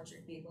Ready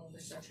electric vehicle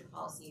infrastructure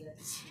policy that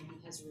this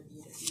committee has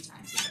reviewed a few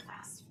times in the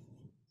past.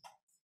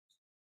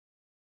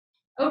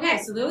 Okay,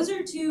 so those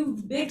are two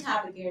big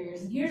topic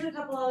areas, and here's a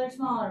couple other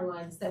smaller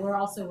ones that we're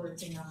also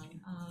working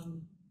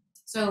on.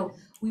 So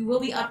we will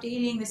be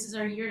updating, this is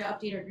our year to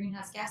update our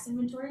greenhouse gas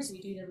inventory, so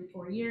we do it every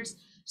 4 years.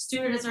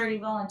 Stuart has already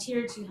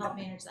volunteered to help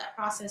manage that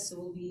process, so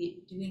we'll be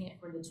doing it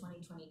for the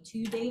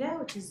 2022 data,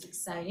 which is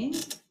exciting.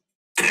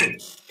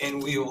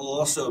 And we will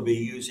also be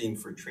using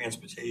for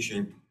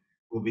transportation,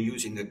 we'll be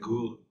using the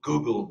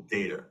Google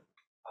data.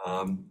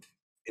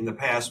 In the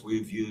past,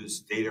 we've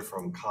used data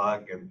from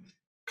COG, and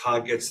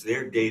COG gets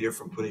their data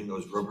from putting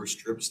those rubber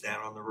strips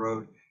down on the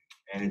road.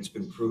 And it's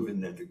been proven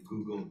that the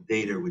Google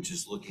data, which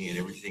is looking at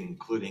everything,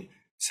 including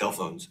cell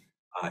phones,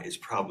 is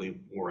probably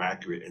more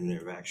accurate, and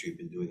they've actually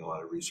been doing a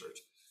lot of research.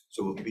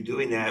 So we'll be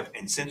doing that,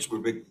 and since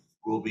we'll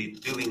be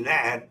doing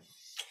that,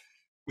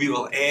 we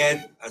will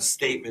add a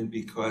statement,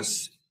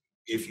 because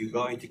if you're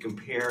going to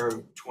compare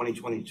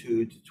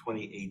 2022 to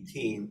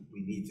 2018,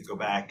 we need to go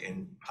back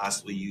and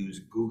possibly use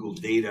Google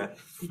data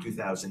from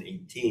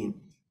 2018,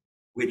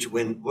 which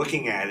when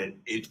looking at it,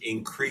 it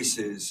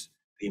increases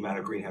the amount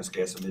of greenhouse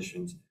gas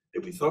emissions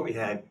that we thought we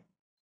had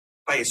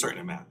by a certain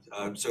amount.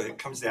 So it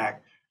comes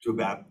back to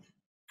about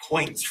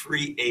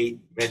 0.38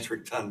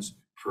 metric tons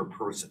per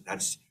person.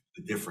 That's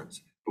the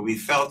difference. But we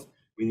felt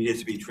we needed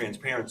to be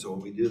transparent, so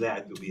when we do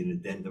that, there'll be an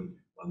addendum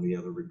on the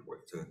other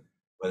report to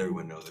let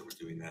everyone know that we're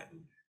doing that. And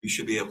we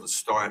should be able to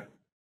start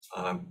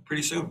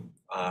pretty soon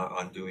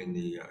on doing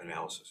the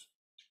analysis.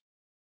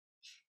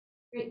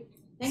 Great,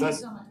 thank you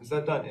so much. Is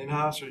that done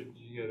in-house, or do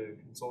you get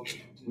a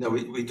consultant? No,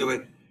 we do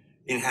it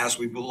in-house.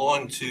 We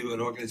belong to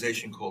an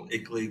organization called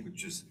ICLEI,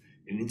 which is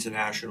an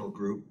international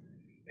group.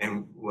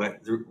 And one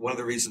of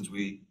the reasons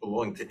we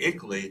belong to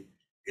ICLEI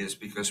is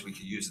because we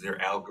could use their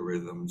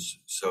algorithms.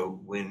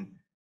 So when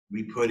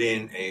we put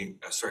in a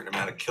certain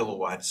amount of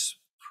kilowatts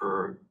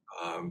per,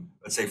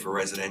 let's say for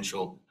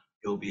residential,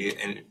 it'll be,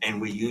 and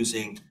we're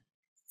using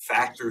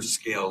factor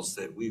scales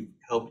that we've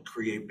helped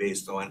create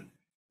based on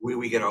where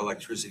we get our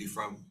electricity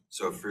from.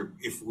 So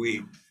if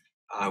we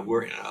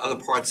were in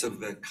other parts of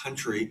the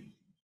country,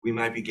 we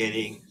might be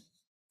getting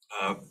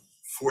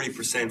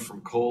 40%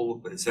 from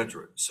coal, et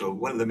cetera. So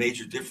one of the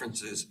major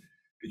differences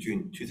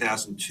between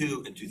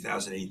 2002 and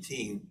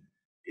 2018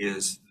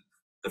 is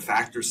the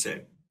factor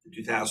set. In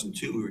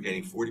 2002, we were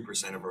getting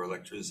 40% of our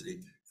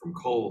electricity from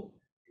coal.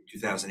 In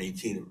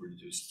 2018, it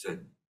reduced to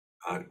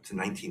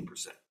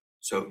 19%.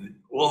 So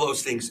all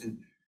those things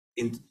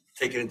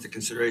taken into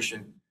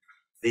consideration,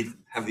 they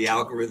have the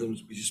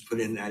algorithms. We just put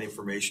in that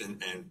information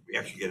and we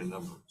actually get a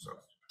number. So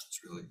it's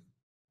really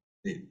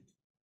neat.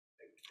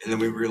 And then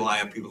we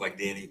rely on people like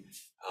Danny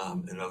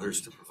and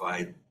others to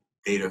provide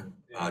data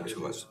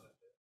to us.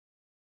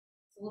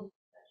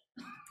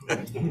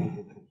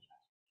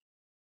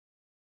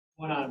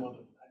 One item on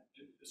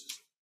this is,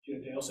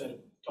 Dale said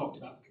it talked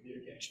about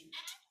communication.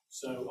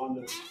 So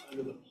under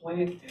the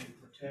plant and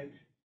protect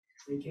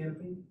tree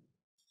canopy,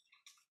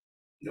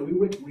 we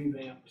went and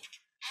revamped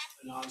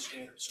the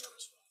non-standard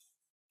service fund,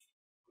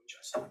 which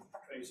I see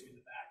Tracy in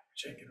the back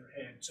shaking her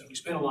head. So we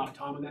spent a lot of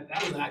time on that.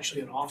 That was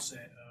actually an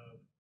offset of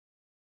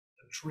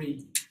the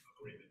tree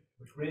agreement.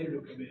 We created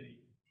a committee.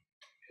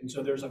 And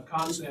so there's a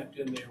concept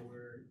in there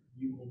where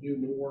you will do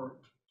more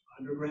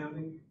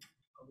undergrounding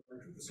of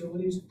electric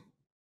facilities.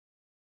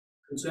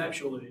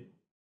 Conceptually,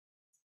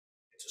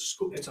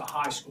 it's a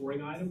high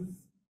scoring item.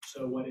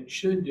 So what it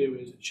should do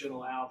is it should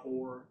allow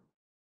for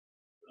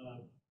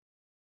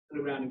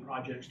undergrounding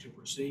projects to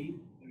proceed,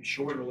 maybe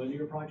shorter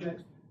linear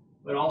projects,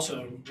 but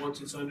also once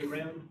it's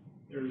underground,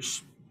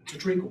 it's a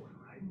tree corridor,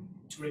 right?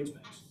 It's green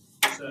space.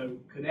 So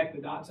connect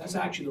the dots. That's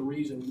actually the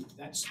reason.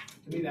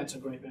 To me, that's a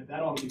great bet.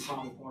 That ought to be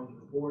probably part of the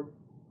report.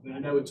 I mean, I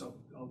know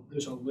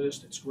there's a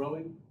list that's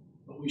growing,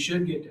 but we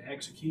should get to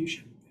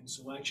execution and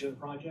selection of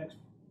projects.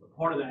 But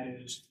part of that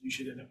is you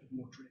should end up with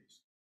more trees.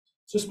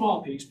 It's a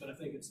small piece, but I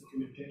think it's the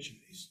communication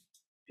piece.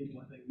 People,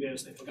 I think,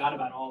 miss. They forgot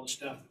about all the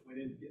stuff that went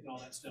into getting all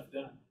that stuff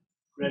done.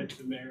 Credit to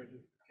the mayor and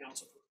the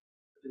council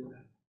for doing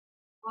that.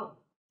 Well,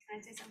 can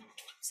I say something?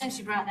 Since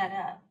you brought that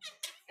up,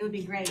 it would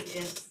be great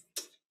if,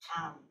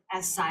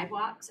 as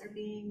sidewalks are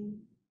being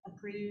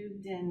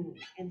approved and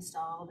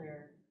installed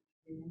or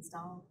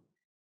reinstalled,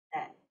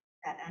 that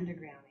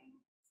undergrounding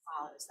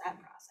follows that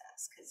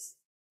process, because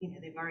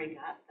they've already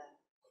got the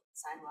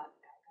sidewalk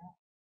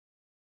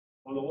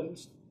On the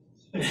list.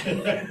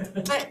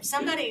 but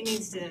somebody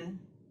needs to,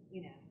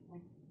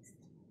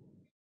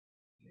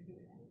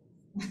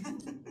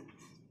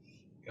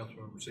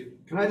 Councilmember C.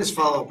 Can I just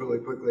follow up really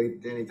quickly?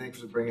 Danny, thanks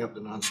for bringing up the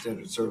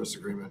non-standard service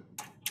agreement,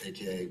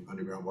 AKA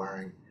underground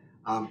wiring.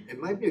 It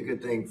might be a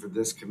good thing for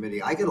this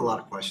committee. I get a lot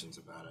of questions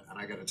about it, and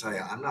I gotta tell you,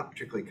 I'm not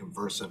particularly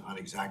conversant on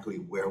exactly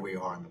where we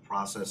are in the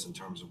process in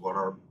terms of what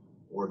our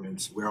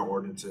ordinance, where our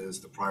ordinance is,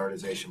 the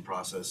prioritization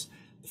process,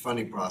 the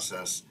funding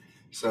process.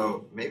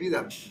 So maybe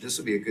this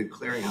would be a good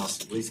clearinghouse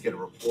to at least get a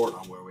report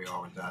on where we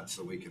are with that,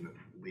 so we can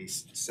at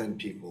least send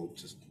people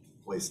to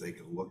a place they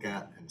can look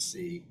at and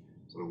see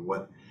sort of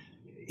what,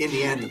 in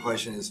the end, the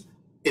question is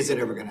it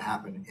ever gonna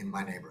happen in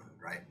my neighborhood,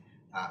 right?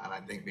 And I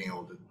think being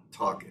able to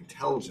talk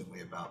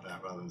intelligently about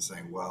that rather than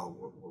saying, well,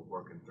 we're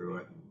working through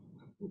it and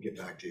we'll get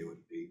back to you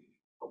would be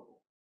helpful.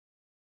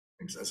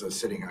 As I was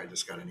sitting here, I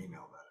just got an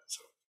email about it,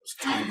 so it's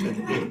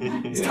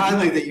timely. It's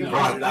timely that you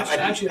brought it up.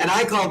 And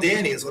I called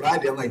Danny, is what I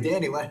did. I'm like,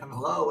 Danny,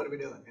 hello, what are we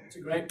doing here? It's a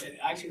great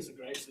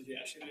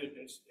suggestion.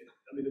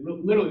 I mean,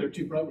 literally there are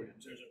two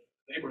programs. There's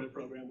a neighborhood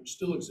program which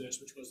still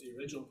exists, which was the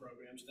original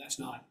program, so that's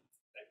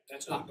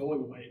not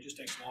going away. It just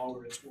takes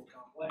longer, it's more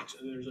complex.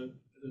 And there's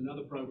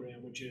another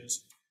program which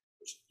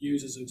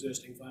uses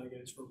existing funding,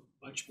 and it's for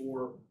much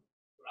more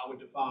what I would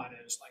define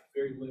as like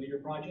very linear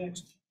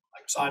projects,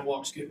 like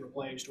sidewalks getting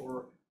replaced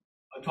or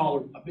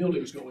a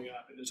building's going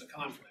up and there's a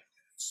conflict.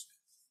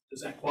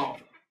 Does that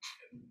qualify?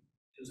 And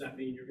does that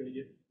mean you're going to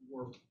get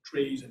more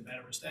trees and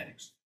better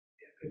aesthetics?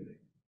 Yeah, it could be.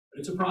 But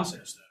it's a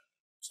process though.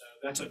 So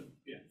that's a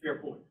fair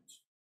point.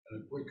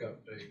 And a quick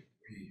update,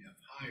 we have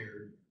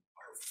hired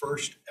our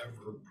first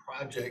ever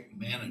project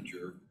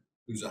manager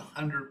who's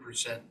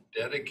 100%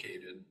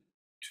 dedicated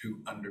to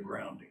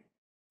undergrounding.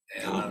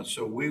 And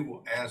so we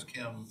will ask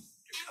him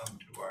to come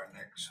to our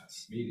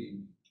next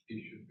meeting.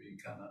 He should be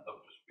kind of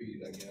up to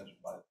speed, I guess,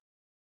 by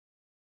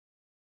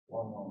a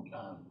long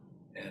time,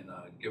 and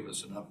give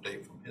us an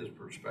update from his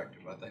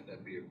perspective. I think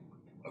that'd be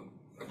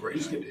a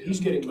great idea. He's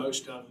getting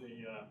most of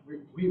the,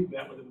 we've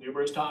met with him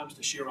numerous times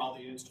to share all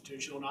the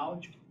institutional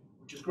knowledge,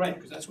 which is great,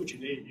 because that's what you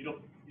need.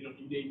 You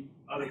need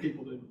other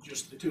people than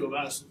just the two of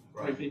us.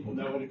 Right. People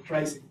know what it's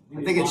Tracy.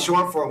 I think in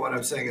short form, what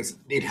I'm saying is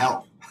need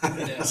help. Yeah.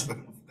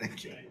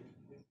 Thank you.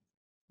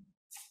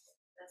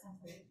 That sounds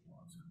great.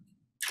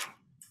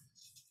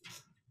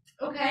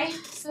 Okay,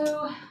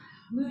 so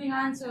moving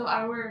on,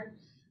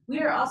 we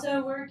are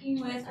also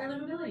working with our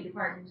livability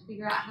department to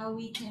figure out how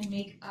we can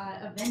make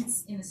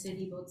events in the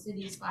city, both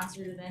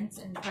city-sponsored events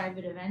and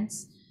private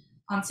events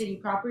on city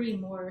property,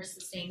 more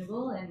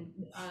sustainable, and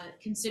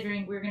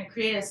considering we're going to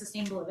create a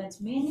sustainable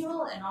events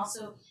manual and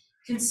also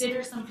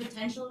consider some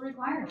potential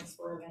requirements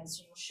for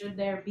events. Should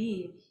there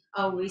be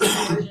a waste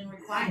diversion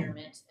requirement,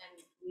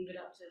 and leave it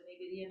up to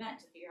maybe the event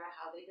to figure out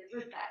how they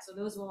divert that. So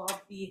those will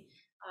all be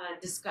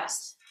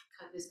discussed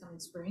this coming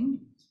spring.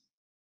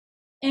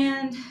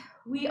 And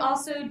we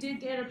also did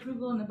get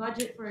approval in the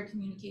budget for a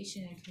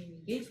communication and community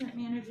engagement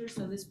manager.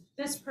 So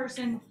this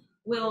person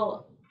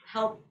will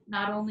help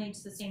not only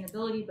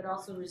sustainability, but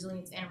also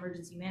resilience and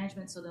emergency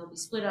management. So they'll be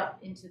split up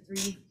into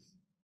three.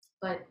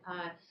 But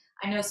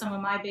I know some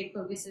of my big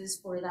focuses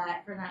for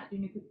that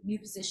new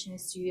position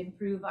is to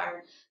improve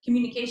our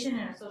communication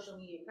and our social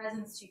media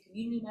presence to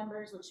community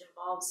members, which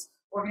involves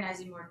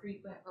organizing more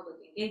frequent public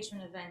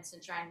engagement events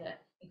and trying to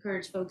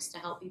encourage folks to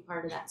help be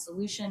part of that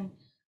solution.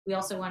 We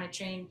also want to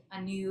train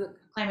a new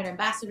climate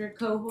ambassador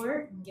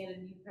cohort and get a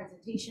new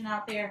presentation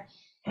out there.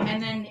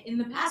 And then in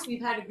the past,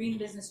 we've had a green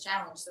business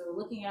challenge. So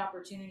looking at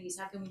opportunities,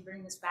 how can we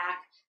bring this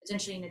back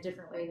potentially in a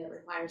different way that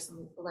requires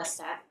some less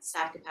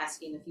staff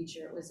capacity in the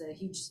future? It was a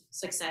huge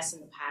success in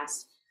the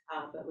past,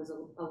 but was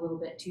a little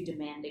bit too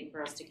demanding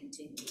for us to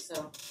continue.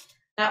 So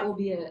that will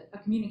be a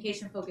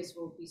communication focus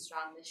will be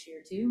strong this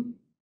year too.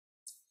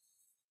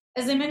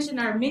 As I mentioned,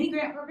 our mini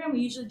grant program we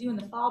usually do in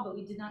the fall, but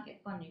we did not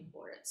get funding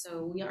for it.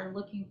 So we are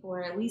looking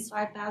for at least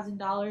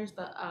 $5,000,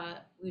 but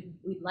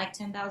we'd like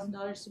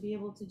 $10,000 to be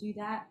able to do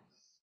that.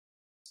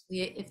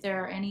 If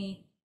there are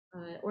any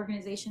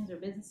organizations or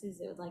businesses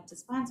that would like to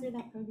sponsor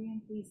that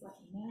program, please let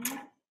me know.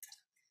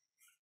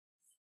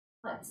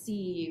 Let's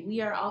see,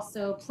 we are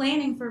also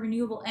planning for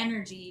renewable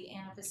energy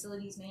and a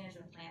facilities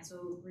management plan.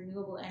 So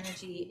renewable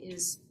energy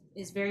is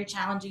very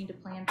challenging to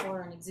plan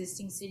for on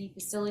existing city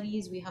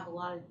facilities. We have a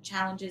lot of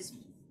challenges,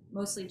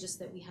 mostly just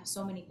that we have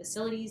so many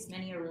facilities.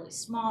 Many are really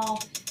small.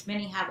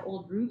 Many have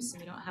old roofs,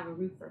 and we don't have a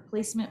roof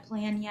replacement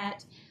plan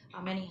yet.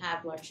 Many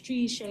have large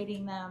trees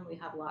shading them. We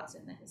have lots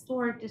in the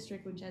historic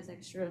district, which has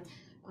extra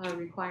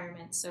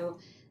requirements. So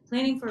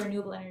planning for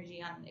renewable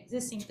energy on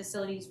existing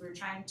facilities, we're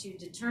trying to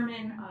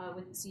determine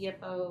with the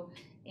CFO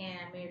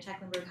and Mayor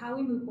Tecklenburg how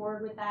we move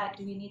forward with that.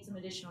 Do we need some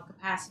additional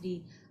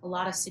capacity? A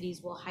lot of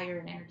cities will hire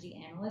an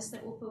energy analyst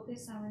that will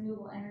focus on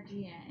renewable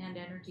energy and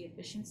energy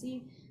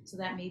efficiency. So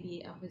that may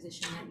be a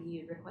position that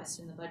we request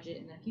in the budget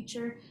in the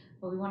future,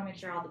 but we want to make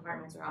sure all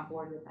departments are on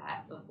board with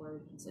that before we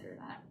consider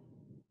that.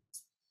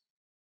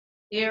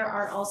 There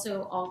are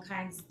also all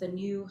kinds, the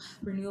new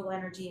renewable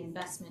energy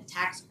investment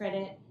tax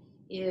credit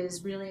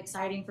is really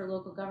exciting for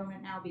local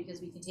government now because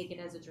we can take it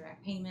as a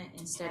direct payment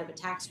instead of a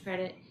tax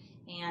credit,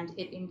 and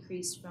it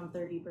increased from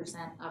 30%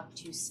 up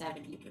to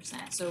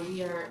 70%. So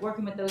we are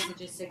working with those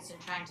logistics and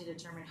trying to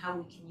determine how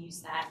we can use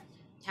that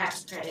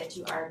tax credit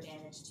to our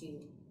advantage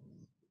too.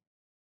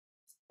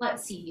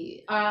 let's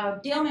see,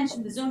 Dale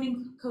mentioned the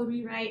zoning code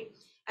rewrite.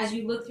 As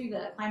you look through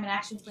the climate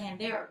action plan,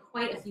 there are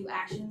quite a few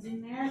actions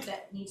in there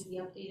that need to be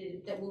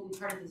updated, that will be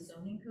part of the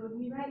zoning code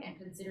rewrite and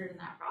considered in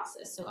that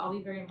process. So I'll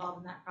be very involved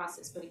in that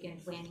process, but again,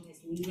 planning is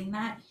leading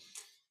that.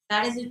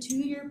 That is a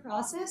 2-year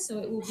process, so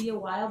it will be a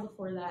while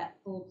before that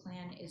full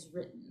plan is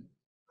written.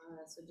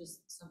 So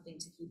just something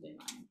to keep in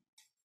mind.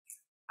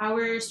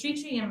 Our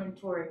street tree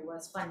inventory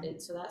was funded,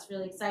 so that's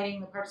really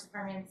exciting. The Parks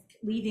Department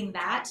leading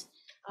that.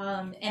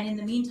 And in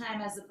the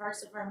meantime, as the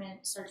Parks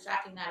Department starts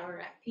drafting that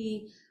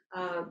RFP,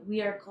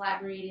 we are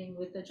collaborating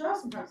with the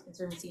Charleston Parks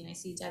Conservancy, and I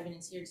see Devin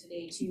is here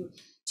today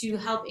to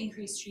help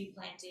increase tree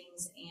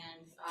plantings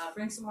and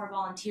bring some more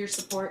volunteer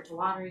support to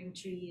watering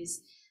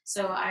trees.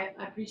 So I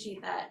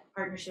appreciate that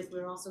partnership.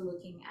 We're also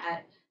looking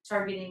at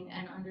targeting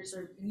an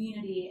underserved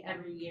community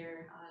every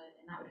year,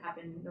 and that would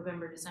happen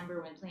November,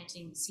 December when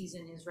planting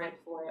season is right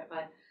for it.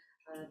 But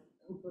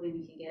hopefully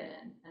we can get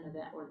an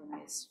event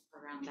organized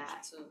around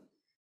that.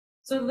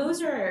 So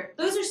those are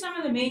some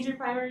of the major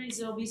priorities.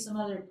 There'll be some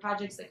other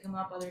projects that come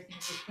up, other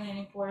things we're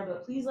planning for,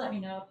 but please let me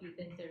know if you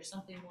think there's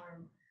something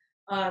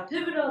more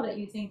pivotal that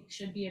you think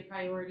should be a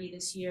priority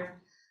this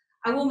year.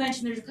 I will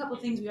mention there's a couple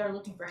of things we are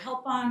looking for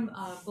help on,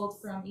 both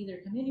from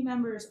either committee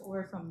members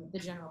or from the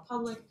general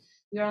public.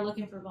 We are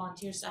looking for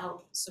volunteers to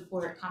help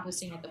support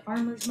composting at the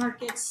farmers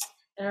markets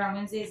that are on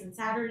Wednesdays and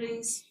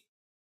Saturdays.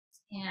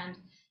 And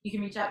you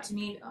can reach out to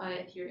me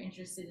if you're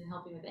interested in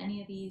helping with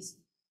any of these.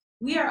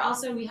 We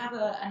have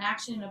an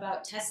action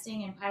about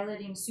testing and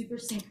piloting super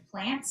sink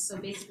plants. So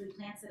basically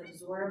plants that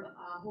absorb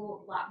a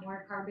whole lot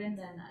more carbon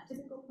than a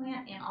typical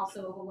plant and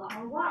also a whole lot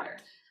more water.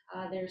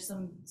 There's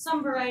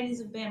some varieties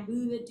of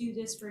bamboo that do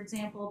this, for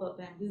example, but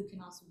bamboo can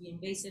also be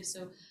invasive.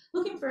 So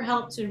looking for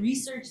help to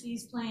research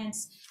these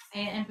plants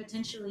and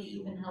potentially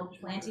even help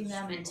planting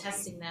them and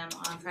testing them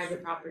on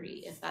private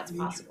property if that's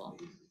possible.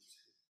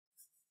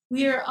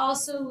 We are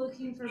also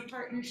looking for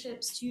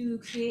partnerships to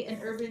create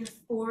an urban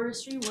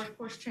forestry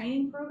workforce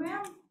training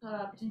program,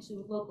 potentially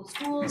with local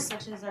schools,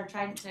 such as our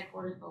Trident Tech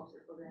horticulture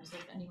program. So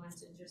if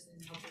anyone's interested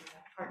in helping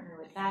partner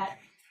with that,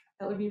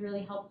 that would be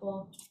really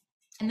helpful.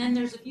 And then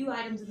there's a few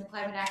items in the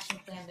climate action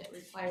plan that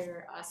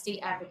require state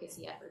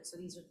advocacy efforts. So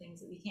these are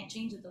things that we can't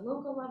change at the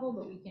local level,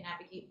 but we can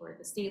advocate for at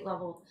the state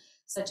level,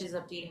 such as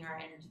updating our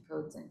energy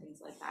codes and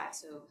things like that.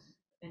 So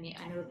I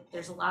know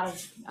there's a lot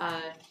of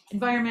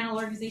environmental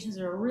organizations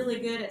that are really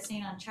good at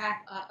staying on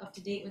track, up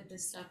to date with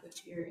this stuff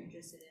if you're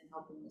interested in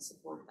helping to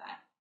support that.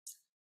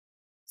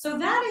 So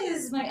that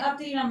is my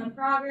update on the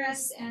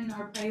progress and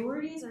our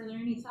priorities. Are there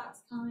any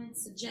thoughts,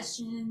 comments,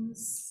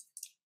 suggestions?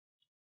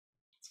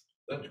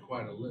 That's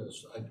quite a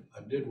list.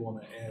 I did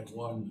want to add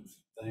one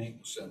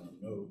thanks and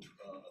a note,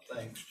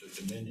 thanks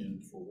to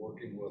Dominion for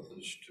working with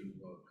us to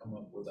come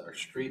up with our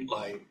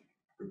streetlight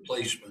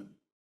replacement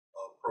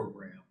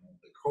program.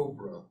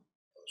 Cobra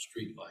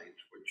street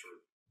lights, which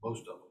are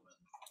most of them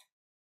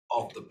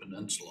off the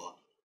peninsula,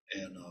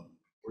 and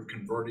we're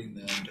converting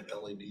them to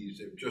LEDs.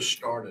 They've just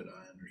started,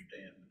 I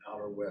understand,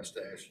 Outer West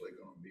Ashley,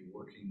 going to be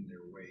working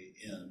their way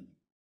in,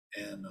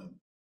 and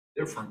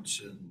difference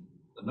in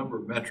the number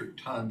of metric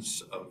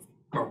tons of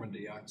carbon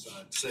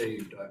dioxide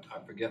saved.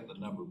 I forget the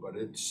number, but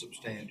it's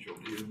substantial.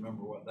 Do you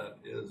remember what that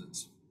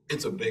is?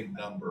 It's a big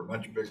number,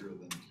 much bigger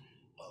than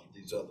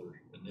these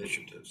other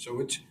initiatives. So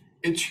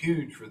it's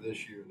huge for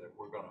this year that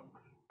we're going to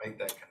make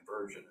that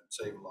conversion and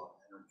save a lot of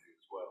energy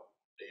as well.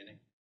 Danny?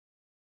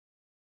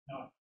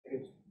 No,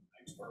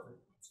 it's perfect.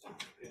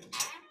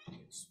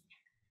 It's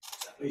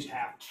at least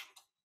half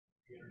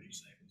the energy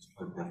savings.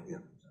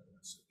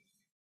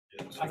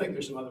 Yes. I think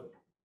there's some other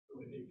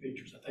really neat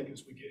features. I think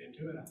as we get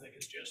into it, I think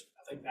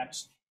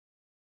that's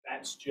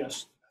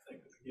just the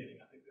beginning.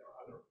 I think there are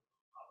other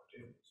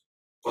opportunities.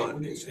 Well,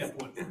 we need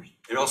step one first.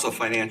 And also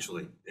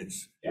financially, it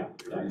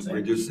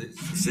reduces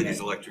the city's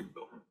electric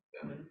bill.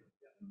 Yeah,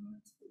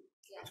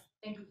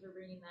 thank you for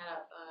bringing that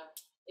up.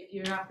 If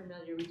you're not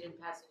familiar, we did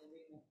pass an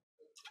agreement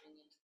with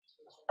Dominion to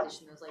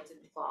transition those lights in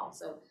the fall,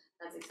 so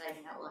that's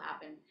exciting. That will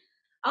happen.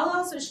 I'll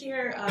also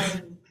share,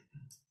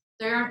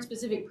 there aren't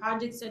specific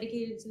projects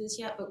dedicated to this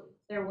yet, but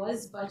there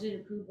was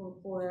budget approval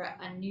for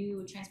a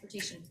new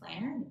transportation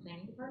planner in the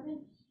planning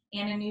department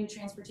and a new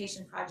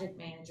transportation project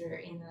manager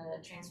in the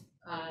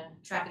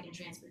traffic and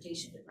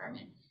transportation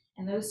department.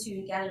 And those two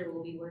together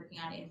will be working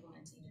on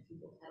implementing a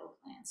people pedal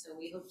plan. So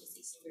we hope to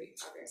see some great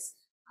progress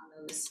on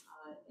those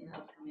in the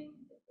upcoming,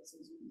 as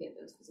soon as we can get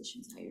those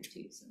positions hired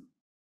too. So.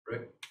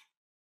 Rick?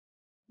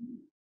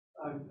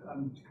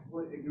 I'm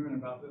completely ignorant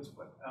about this,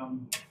 but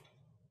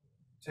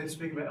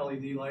speaking about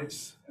LED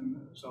lights, and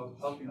so I was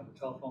talking about the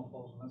telephone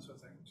poles and that sort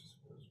of thing, which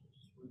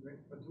is really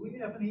great. But do we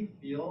have any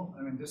feel?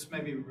 I mean, this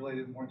may be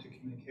related more to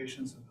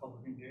communications and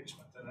public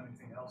engagement than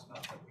anything else.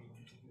 Not that we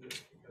need to do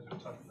this because we're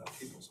talking about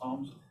people's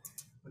homes.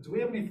 But do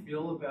we have any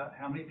feel about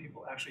how many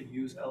people actually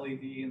use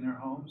LED in their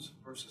homes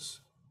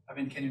versus? I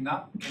mean, can you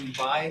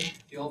buy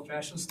the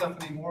old-fashioned stuff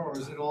anymore, or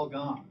is it all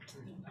gone?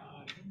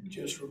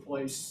 Just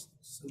replace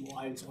some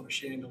lights on a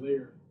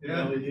chandelier.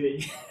 Yeah.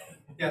 LED.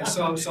 Yeah.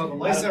 So the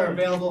lights that are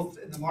available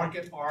in the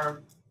market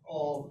are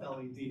all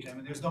LED. I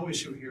mean, there's no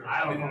issue here. I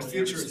don't mean, in the know.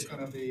 future, it's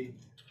gonna be,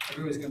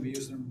 everybody's gonna be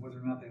using them whether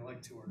or not they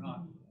like to or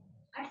not.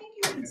 I think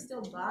you can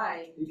still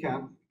buy, You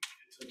can.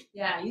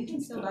 yeah, you can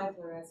still buy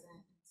fluorescent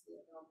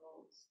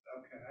bulbs.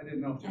 Okay, I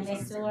didn't know if there And was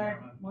they still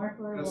anything there. are more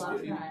affordable Because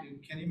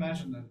upfront. can you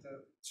imagine that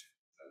the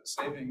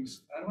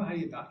savings, I don't know how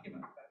you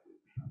document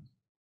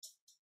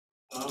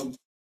that.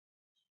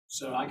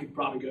 So I could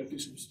probably go through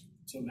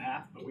some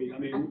math, but I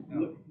mean,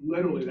 Yeah.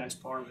 literally that's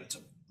part of it. It's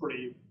a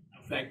pretty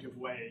effective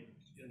way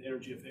in an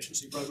energy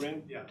efficiency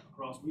program. Yeah.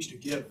 Across, we used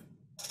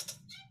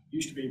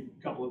to be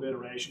a couple of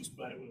iterations,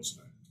 but it was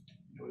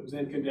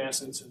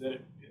incandescents and then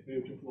it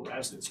moved to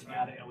fluorescents and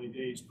now to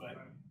LEDs, but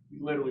we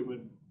literally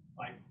would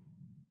like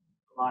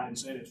provide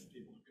incentives for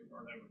people to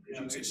convert over. Yeah,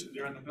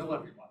 they're in the bill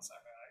every month,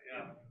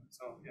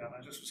 so,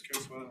 I just was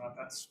curious whether or not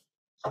that's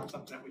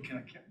something that we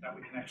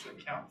can actually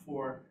account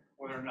for,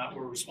 whether or not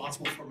we're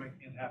responsible for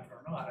making it happen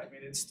or not. I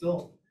mean, it's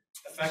still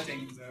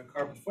affecting the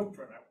carbon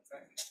footprint, I would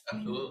think.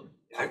 Absolutely.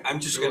 I'm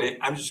just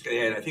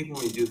gonna add, I think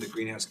when we do the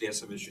greenhouse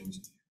gas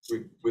emissions,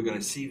 we're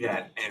gonna see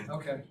that. And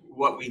Okay.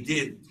 what we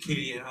did,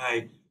 Katie and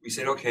I, we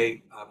said,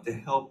 okay, to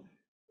help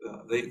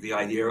the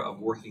idea of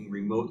working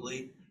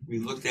remotely, we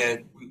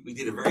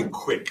did a very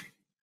quick,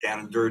 down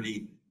and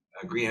dirty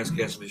greenhouse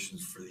gas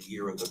emissions for the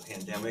year of the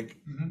pandemic.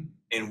 Mhm.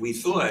 And we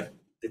thought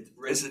that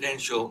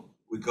residential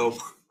would go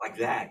like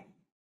that.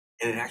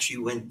 And it actually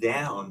went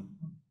down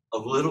a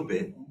little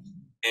bit.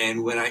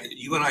 And when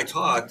you and I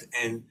talked,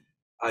 and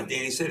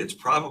Danny said it's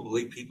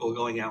probably people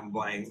going out and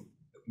buying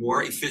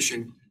more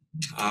efficient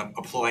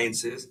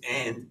appliances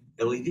and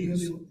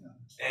LEDs.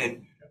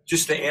 And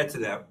just to add to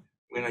that,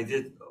 when I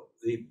did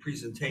the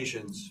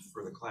presentations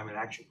for the climate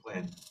action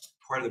plan,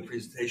 part of the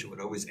presentation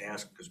would always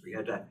ask, because we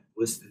had that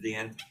list at the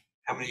end,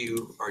 how many of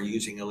you are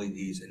using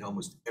LEDs? And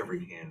almost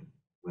every hand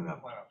went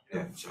up.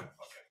 Yeah, so.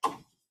 Okay.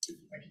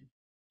 Thank you.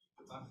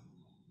 Good time.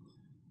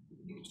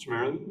 Mr.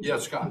 Mayor,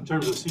 Yes, Scott. in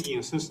terms of seeking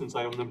assistance,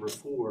 item number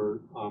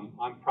 4,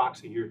 I'm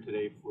proxy here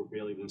today for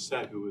Bailey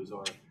Vincent, who is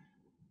our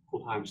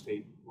full-time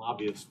state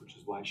lobbyist, which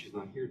is why she's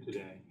not here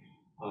today.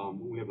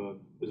 We have a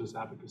business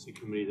advocacy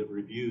committee that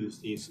reviews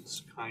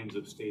these kinds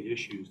of state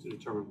issues to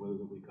determine whether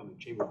they'll become a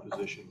chamber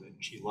position that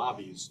she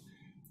lobbies.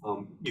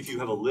 If you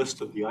have a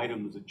list of the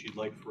items that you'd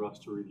like for us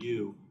to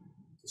review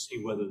to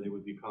see whether they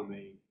would become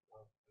a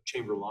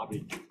chamber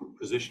lobby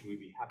position, we'd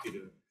be happy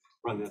to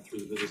run that through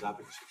the business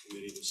advocacy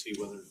committee to see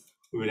whether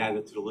we would add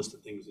it to the list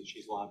of things that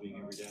she's lobbying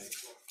every day.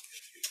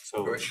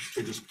 So Great.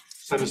 we just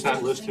send us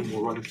that list and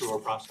we'll run it through our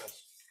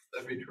process.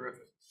 That'd be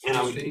terrific. And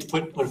I would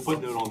put a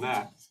footnote on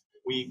that.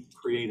 We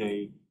create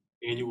a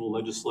annual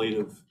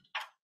legislative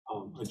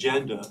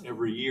agenda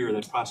every year.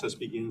 That process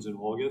begins in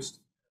August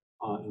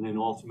and then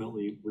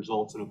ultimately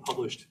results in a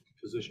published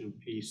position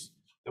piece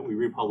that we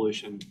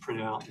republish and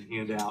print out and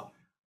hand out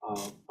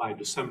by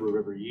December of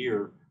every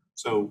year.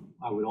 So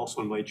I would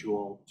also invite you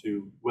all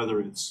to, whether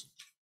it's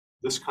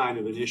this kind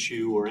of an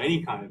issue or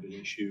any kind of an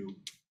issue,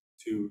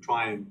 to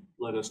try and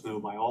let us know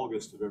by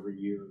August of every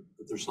year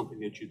that there's something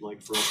that you'd like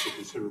for us to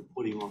consider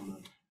putting on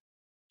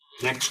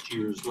the next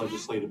year's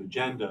legislative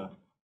agenda.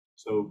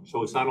 So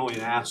it's not only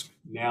an ask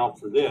now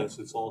for this,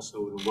 it's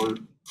also an alert.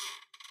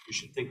 You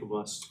should think of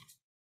us,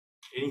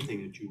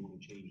 anything that you want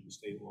to change in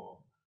state law,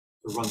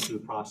 to run through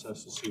the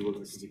process to see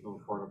whether it can become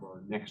a part of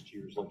our next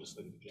year's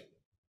legislative agenda.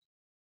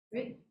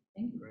 Great,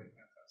 thank you. Great,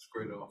 that's a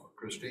great offer.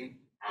 Christine?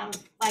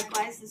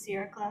 Likewise, the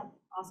Sierra Club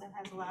also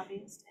has a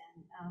lobbyist,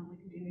 and we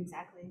can do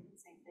exactly the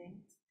same thing.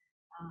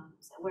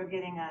 So we're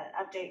getting an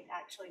update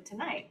actually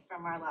tonight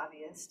from our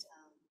lobbyist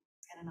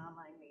at an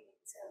online meeting.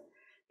 So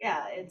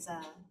yeah,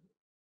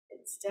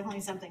 it's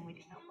definitely something we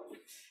can help with.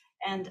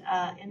 And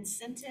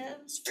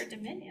incentives for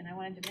Dominion, I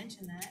wanted to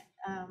mention that.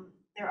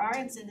 There are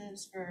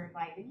incentives for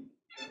lighting.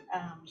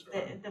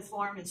 The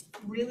form is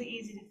really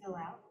easy to fill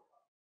out.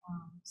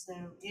 So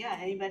yeah,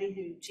 anybody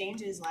who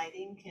changes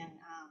lighting can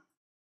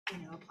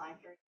apply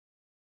for it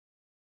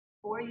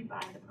before you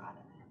buy the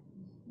product.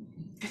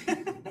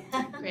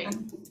 Great.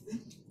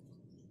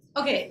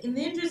 Okay, in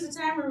the interest of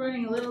time, we're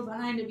running a little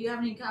behind. If you have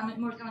any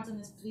more comments on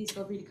this, please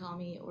feel free to call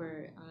me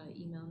or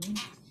email me.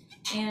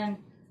 And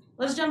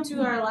let's jump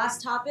to our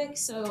last topic.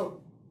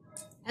 So,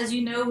 as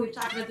you know, we've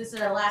talked about this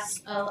at our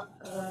last,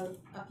 a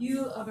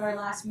few of our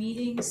last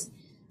meetings,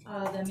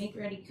 the Make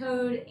Ready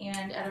Code,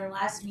 and at our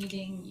last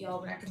meeting,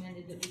 y'all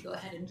recommended that we go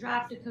ahead and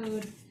draft a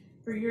code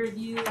for your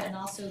review, and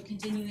also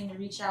continuing to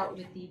reach out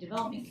with the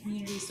development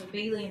community. So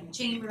Bailey and the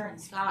Chamber and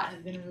Scott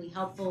have been really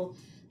helpful.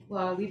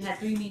 Well, we've had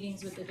 3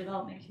 meetings with the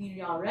development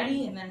community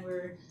already, and then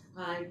we're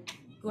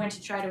going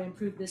to try to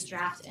improve this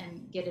draft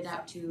and get it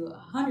out to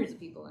hundreds of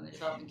people in the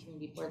development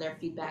community for their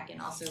feedback, and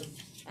also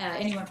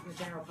anyone from the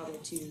general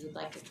public too who would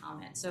like to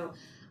comment. So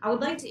I would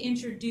like to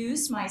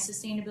introduce my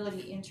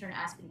sustainability intern,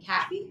 Aspen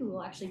Cappy, who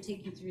will actually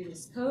take you through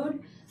this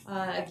code.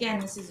 Again,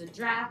 this is a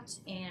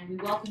draft, and we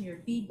welcome your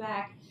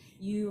feedback.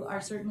 You are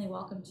certainly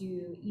welcome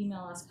to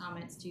email us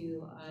comments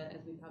too,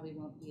 as we probably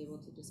won't be able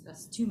to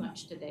discuss too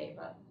much today.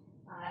 But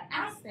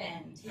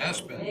Aspen, take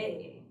it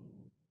away.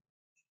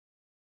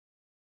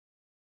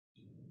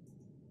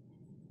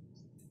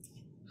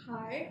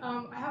 Hi,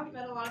 I haven't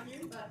met a lot of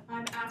you, but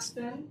I'm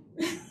Aspen.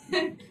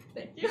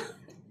 Thank you.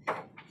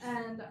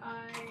 And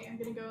I am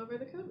going to go over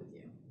the code with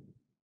you.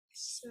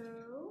 So,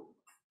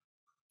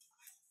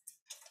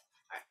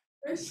 alright,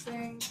 first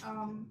thing,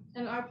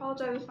 and I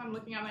apologize if I'm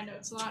looking at my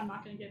notes a lot. I'm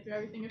not going to get through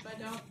everything if I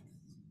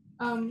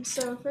don't.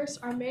 So first,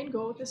 our main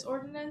goal with this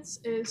ordinance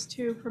is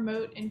to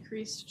promote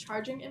increased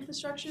charging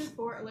infrastructure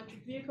for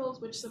electric vehicles,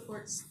 which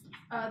supports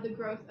the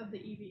growth of the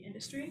EV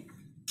industry.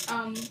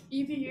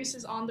 EV use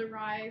is on the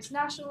rise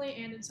nationally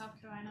and in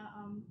South Carolina.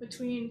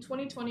 Between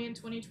 2020 and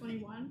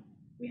 2021,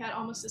 we had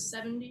almost a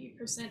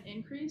 70%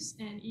 increase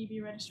in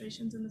EV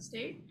registrations in the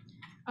state.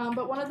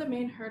 But one of the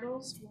main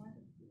hurdles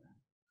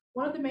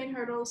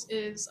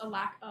is a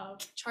lack of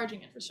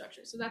charging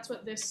infrastructure. So that's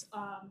what this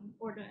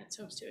ordinance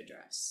hopes to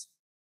address.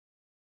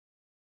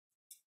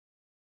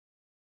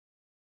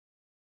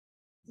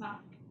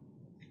 Not.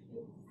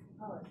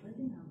 Oh, it's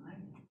working on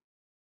mine.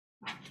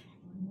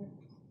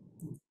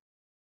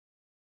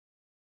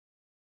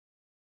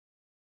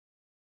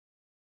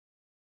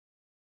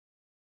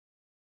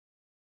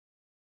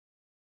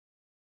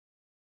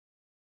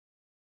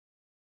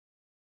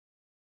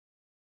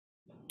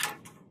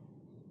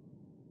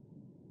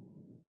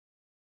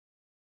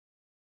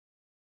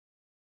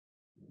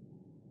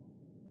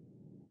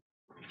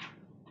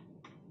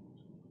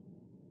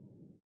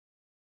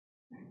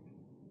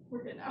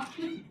 We're good now.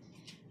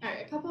 All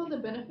right, a couple of the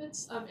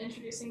benefits of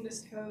introducing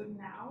this code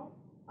now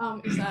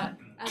is that,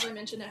 as I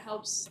mentioned, it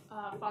helps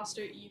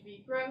foster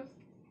EV growth.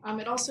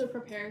 It also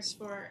prepares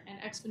for an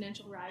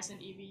exponential rise in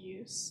EV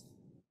use.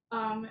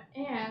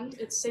 And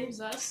it saves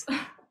us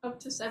up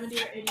to 70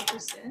 or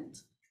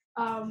 80%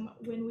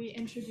 when we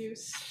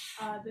introduce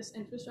this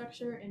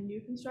infrastructure in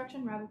new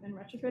construction rather than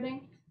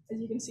retrofitting. As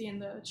you can see in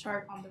the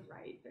chart on the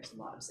right, there's a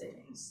lot of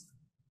savings.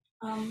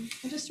 And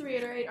just to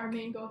reiterate, our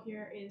main goal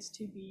here is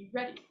to be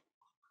ready.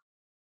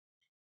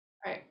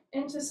 All right,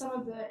 into some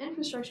of the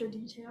infrastructure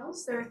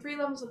details. There are 3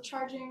 levels of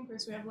charging.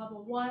 First, we have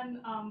level 1,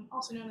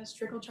 also known as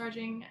trickle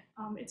charging.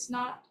 It's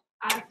not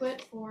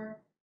adequate for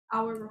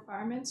our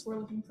requirements. We're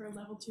looking for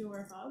level 2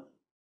 or above.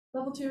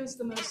 Level 2 is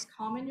the most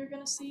common you're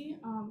going to see.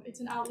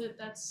 It's an outlet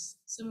that's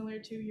similar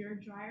to your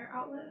dryer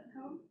outlet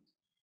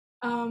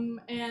at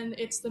home. And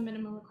it's the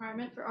minimum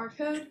requirement for our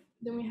code.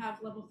 Then we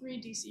have level 3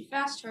 DC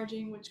fast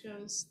charging, which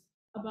goes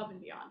above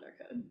and beyond our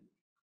code.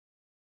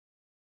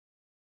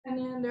 And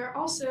then there are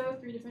also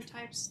 3 different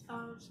types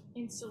of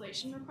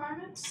installation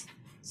requirements.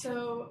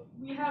 So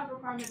we have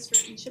requirements for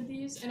each of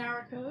these in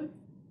our code.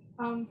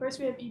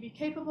 First, we have EV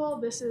capable.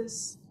 This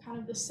is kind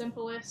of the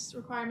simplest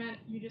requirement.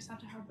 You just have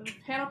to have the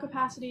panel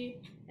capacity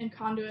and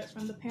conduit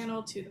from the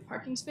panel to the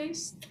parking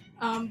space.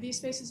 These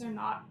spaces are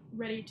not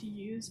ready to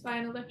use by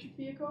an electric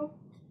vehicle.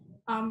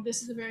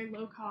 This is a very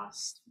low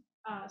cost,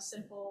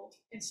 simple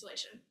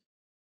installation.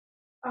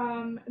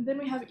 Then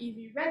we have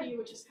EV ready,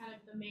 which is kind of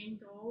the main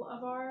goal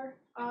of our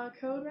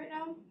code right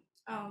now.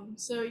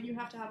 So you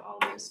have to have all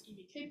those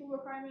EV capable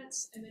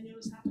requirements, and then you'll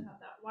just have to have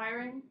that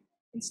wiring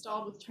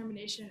installed with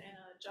termination and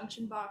a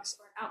junction box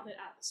or an outlet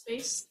at the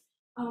space.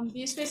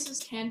 These spaces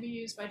can be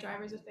used by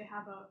drivers if they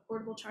have a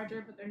portable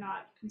charger, but they're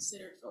not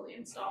considered fully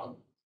installed.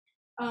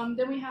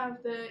 Then we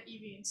have the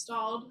EV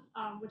installed,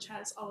 which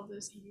has all of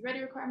those EV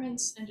ready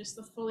requirements and just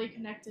the fully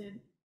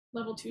connected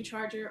level 2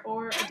 charger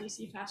or a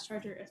DC fast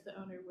charger if the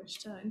owner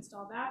wished to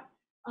install that.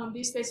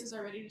 These spaces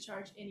are ready to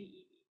charge any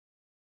EV.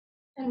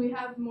 And we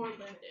have more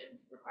limited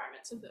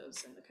requirements of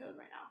those in the code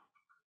right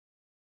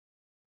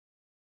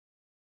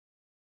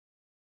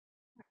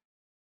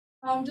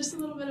now. Just a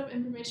little bit of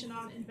information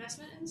on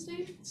investment in the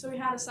state. So we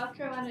had a South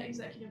Carolina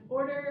executive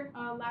order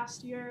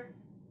last year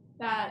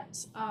that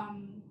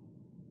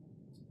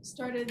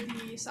started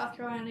the South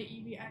Carolina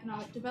EV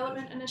Economic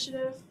Development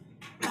Initiative.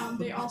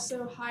 They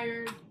also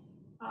hired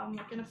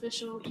like an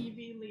official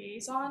EV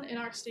liaison in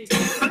our state to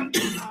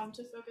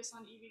focus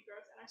on EV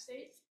growth in our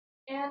state.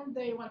 And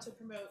they want to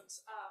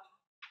promote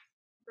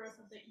growth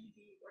of the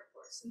EV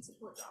workforce and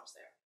support jobs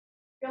there.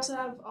 We also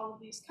have all of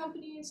these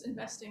companies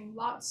investing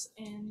lots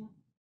in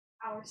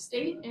our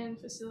state in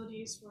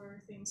facilities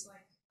for things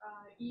like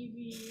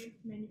EV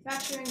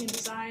manufacturing and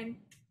design,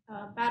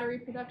 battery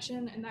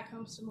production, and that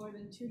comes to more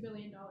than $2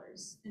 billion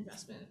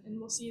investment. And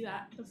we'll see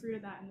the fruit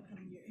of that in the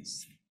coming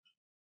years.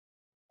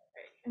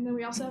 And then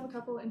we also have a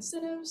couple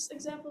incentives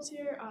examples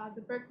here.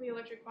 The Berkeley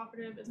Electric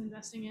Cooperative is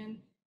investing in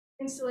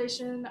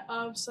installation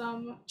of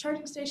some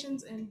charging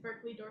stations in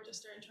Berkeley,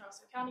 Dorchester, and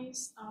Charleston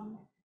counties.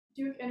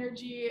 Duke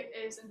Energy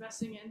is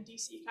investing in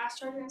DC fast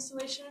charger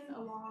installation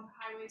along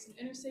highways and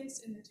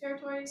interstates in their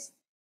territories.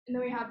 And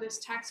then we have this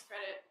tax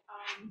credit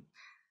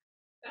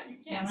that you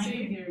can't see. My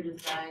computer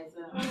just died,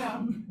 so. Oh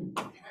no.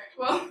 All right,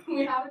 well,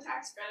 we have a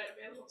tax credit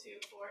available too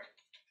for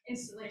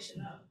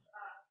installation of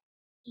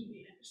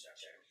EV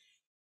infrastructure.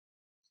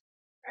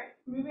 All right,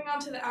 moving on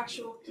to the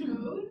actual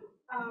code.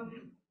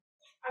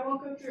 I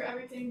won't go through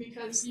everything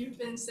because you've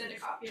been sent a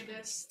copy of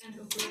this and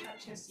hopefully you've had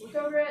a chance to look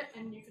over it,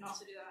 and you can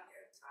also do that on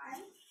your own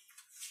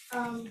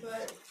time.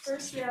 But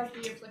first we have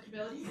the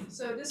applicability.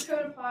 So this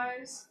code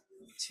applies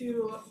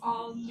to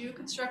all new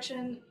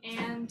construction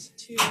and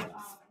to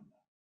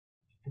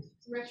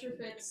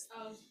retrofits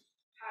of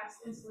past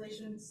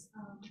installations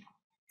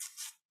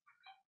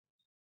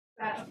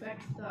that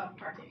affect the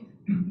parking.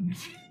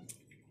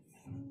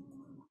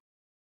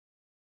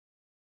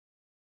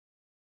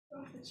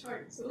 Oh, the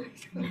chart, so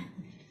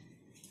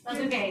That's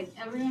okay,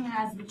 everyone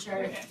has the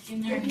chart Okay.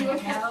 in their if you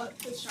look handout, at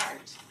the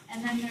chart,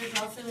 and then there's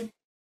also an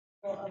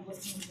example of what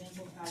some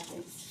example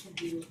projects could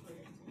be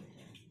recorded.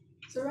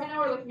 so right now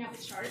we're looking at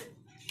the chart.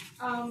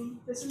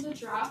 This is a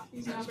draft.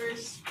 These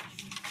numbers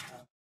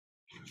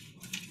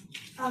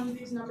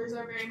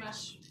are very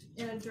much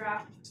in a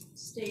draft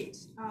state.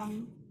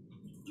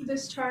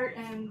 This chart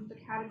and the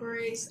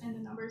categories and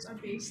the numbers are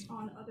based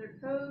on other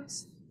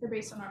codes. They're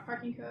based on our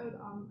parking code.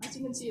 As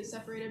you can see, it's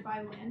separated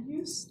by land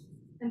use,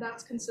 and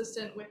that's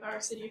consistent with our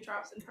City of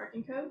Charleston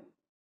parking code.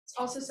 It's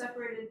also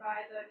separated by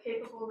the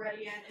capable,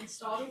 ready, and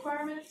installed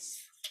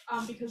requirements,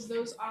 because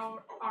those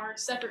are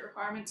separate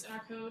requirements in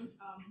our code.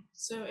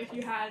 So if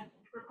you had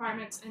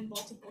requirements in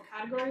multiple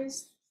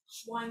categories,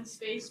 one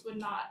space would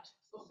not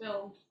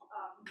fulfill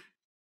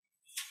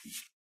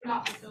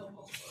multiple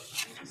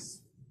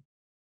requirements.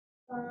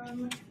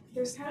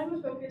 There's kind of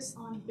a focus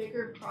on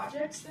bigger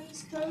projects in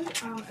this code.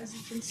 As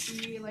you can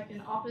see, like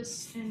in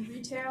office and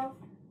retail,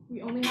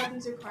 we only have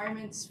these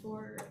requirements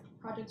for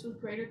projects with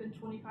greater than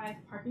 25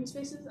 parking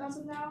spaces as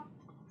of now,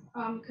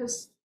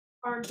 because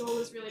our goal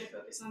is really to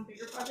focus on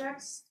bigger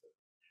projects,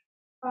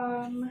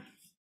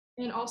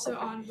 and also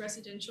on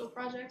residential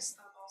projects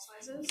of all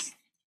sizes.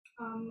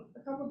 A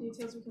couple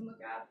details we can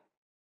look at.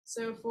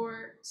 So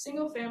for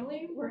single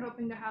family, we're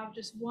hoping to have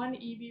just one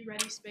EV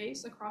ready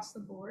space across the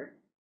board,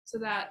 so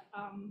that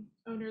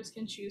owners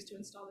can choose to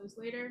install those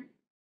later.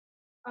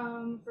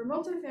 For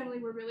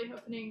multifamily, we're really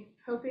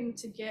hoping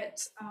to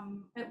get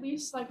at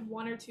least like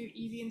 1 or 2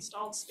 EV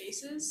installed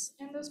spaces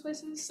in those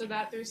places, so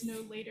that there's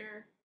no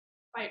later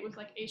fight with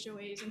like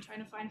HOAs and trying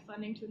to find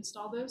funding to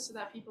install those, so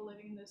that people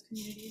living in those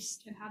communities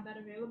can have that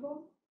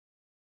available.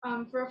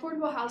 For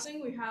affordable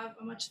housing, we have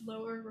a much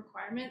lower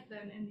requirement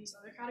than in these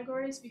other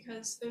categories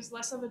because there's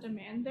less of a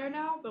demand there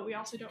now, but we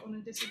also don't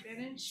want to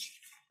disadvantage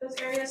those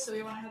areas, so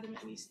we want to have them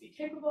at least be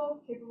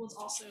capable. Capable is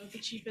also the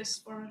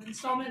cheapest form of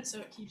installment, so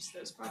it keeps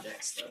those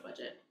projects low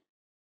budget.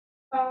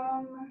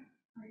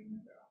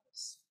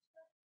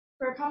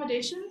 For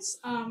accommodations,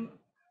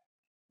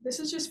 this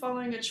is just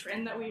following a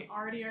trend that we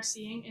already are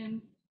seeing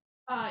in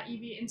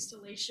EV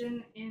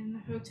installation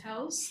in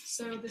hotels,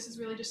 so this is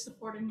really just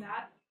supporting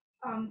that.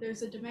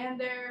 There's a demand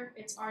there,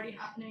 it's already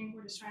happening,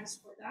 we're just trying to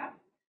support that.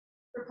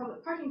 For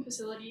public parking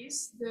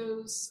facilities,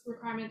 those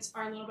requirements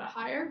are a little bit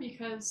higher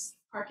because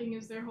parking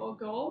is their whole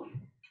goal.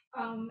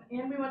 And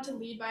we want to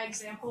lead by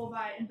example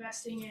by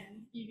investing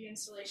in EV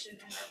installation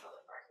in our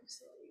public parking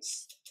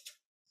facilities.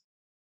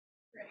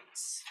 Great.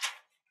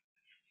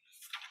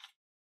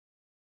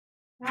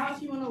 Now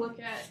if you want to look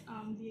at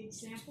the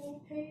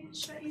example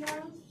page that you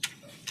have.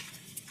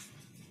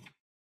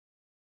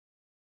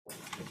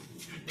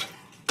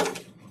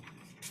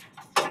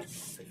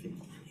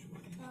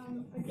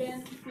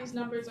 Again, these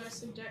numbers are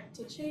subject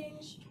to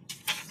change,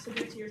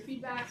 subject to your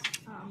feedback,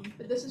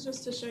 but this is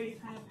just to show you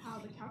kind of how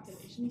the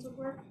calculations would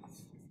work.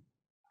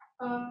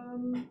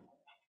 I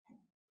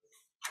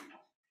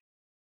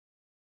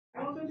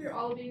won't go through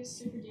all of these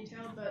super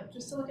detailed, but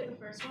just to look at the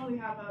first one, we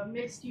have a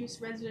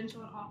mixed-use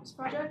residential and office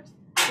project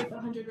with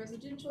 100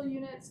 residential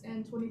units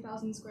and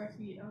 20,000 square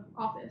feet of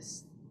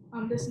office.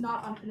 This is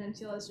not on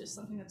Peninsula, it's just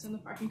something that's in the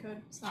parking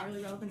code. It's not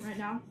really relevant right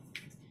now.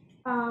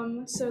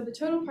 So the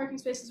total parking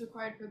spaces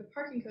required for the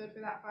parking code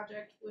for that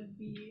project would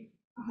be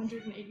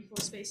 184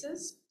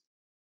 spaces.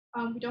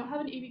 We don't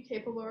have an EV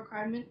capable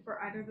requirement for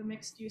either the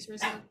mixed use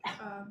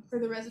for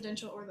the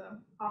residential or the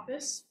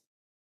office.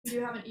 We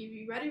do have an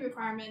EV ready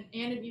requirement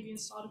and an EV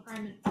installed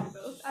requirement for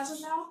both as of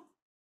now.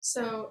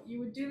 So you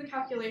would do the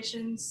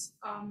calculations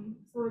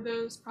for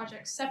those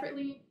projects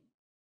separately,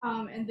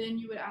 and then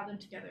you would add them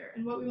together.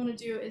 And what we want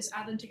to do is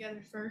add them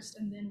together first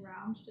and then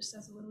round, just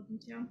as a little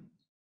detail.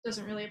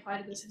 Doesn't really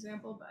apply to this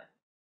example, but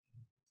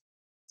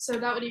so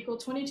that would equal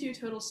 22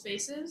 total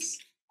spaces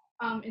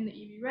in the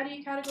EV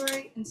ready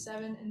category and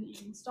 7 in the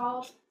EV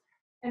installed.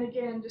 And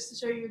again, just to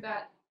show you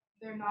that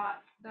they're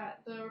not,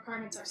 that the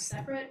requirements are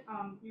separate,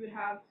 you would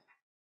have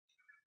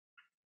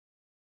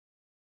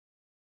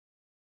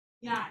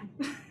 9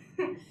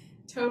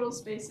 total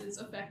spaces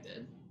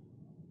affected.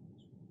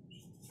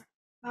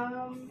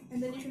 And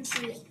then you can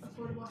see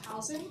affordable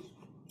housing.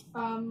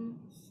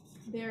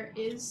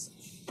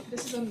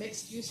 This is a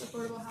mixed-use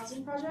affordable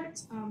housing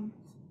project,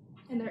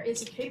 and there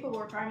is a capable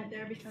requirement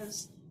there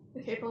because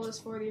the capable is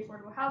for the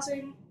affordable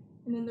housing,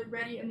 and then the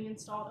ready and the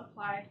installed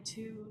apply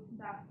to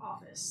that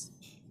office.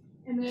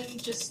 And then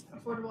just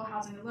affordable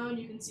housing alone,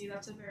 you can see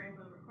that's a very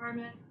low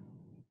requirement.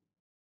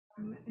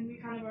 And we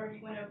kind of already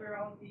went over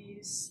all of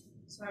these,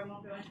 so I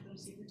won't go into them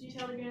super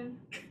detailed again.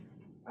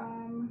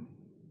 All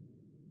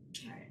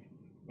right.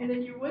 And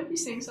then you would be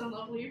seeing some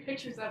lovely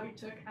pictures that we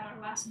took at our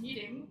last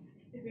meeting,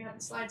 if we have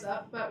the slides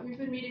up, but we've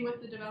been meeting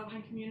with the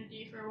development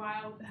community for a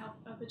while with the help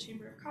of the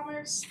Chamber of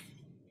Commerce.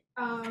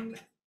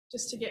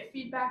 just to get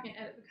feedback and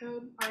edit the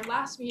code. Our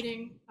last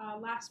meeting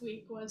last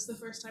week was the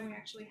first time we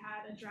actually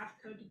had a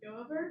draft code to go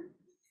over,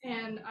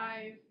 and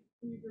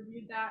we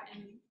reviewed that,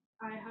 and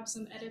I have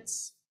some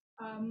edits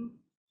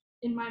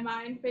in my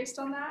mind based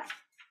on that.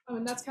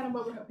 And that's kind of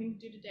what we're hoping to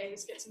do today,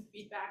 is get some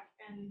feedback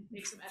and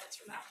make some edits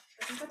from that.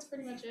 I think that's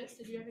pretty much it.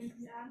 Did you have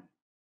anything to add?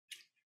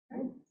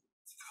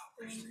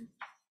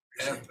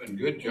 Aspen,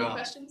 good Any job.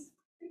 questions?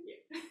 Thank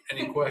you.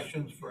 Any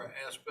questions for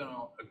Aspen?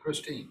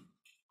 Christine?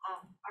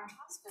 Are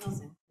hospitals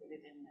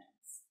included in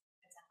this?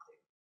 It's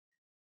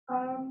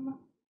unclear.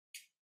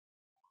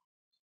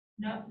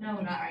 No,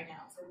 not right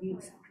now. So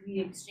we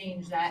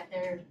exchanged that.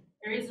 There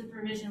is a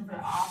provision for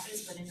the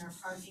office, but in our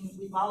parking,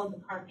 we followed the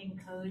parking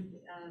code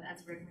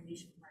as a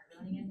recommendation from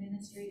our zoning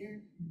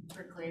administrator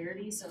for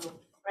clarity. So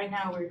right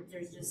now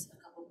there's just a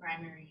couple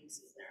primary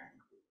uses that are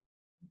included.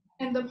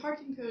 And the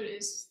parking code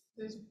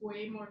there's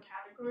way more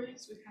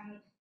categories. We kind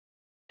of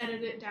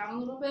edited it down a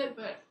little bit,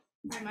 but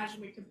I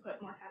imagine we could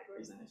put more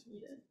categories in if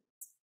needed.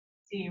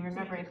 Do you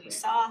remember if you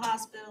saw a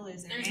hospital?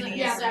 Is there There's any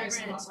yeah, other there's a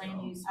land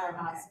hospital. use for a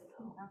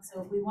hospital?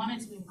 So if we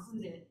wanted to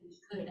include it, we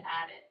could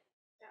add it.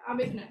 Yeah, I'll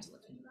make a note to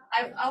look into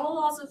that. I will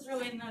also throw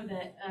in though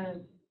that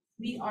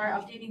we are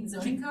updating the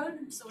zoning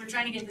code, so we're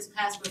trying to get this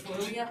passed before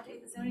we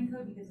update the zoning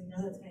code because we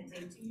know that's gonna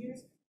take 2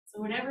 years. So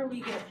whatever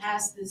we get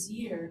passed this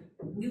year,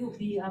 we will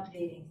be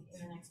updating in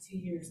the next 2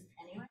 years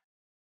anyway.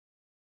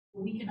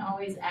 We can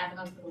always add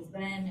hospitals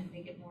then and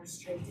make it more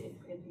strict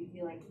if we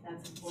feel like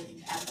that's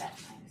important at that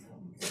time,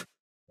 so.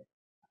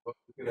 What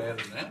we could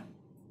add in that?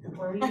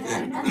 Or we can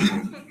add that.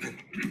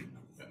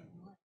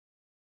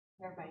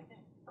 Everybody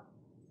think.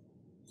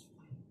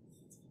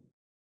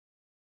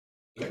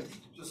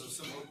 Just a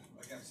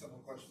simple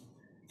question.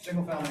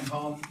 Single family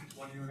home,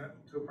 1 unit,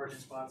 2 parking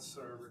spots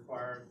are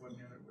required, 1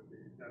 unit would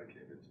be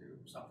dedicated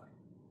to something.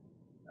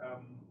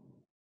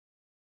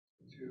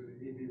 To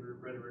the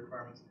EV ready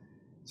requirements.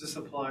 Does this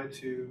apply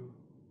to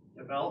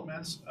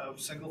developments of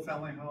single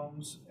family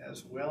homes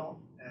as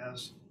well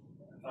as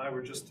if I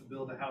were just to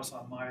build a house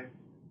on my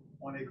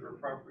 1 acre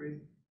of property?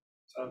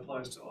 So it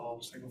applies to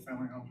all single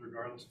family homes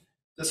regardless.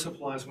 This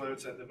applies whether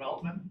it's a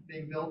development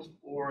being built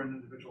or an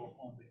individual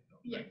home being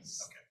built. Right?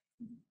 Yes. Okay.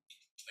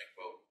 Think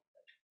both.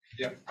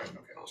 Yep.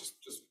 Okay.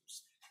 Just.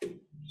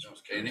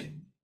 Sounds Katie?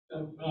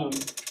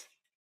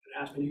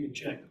 Aspen, you can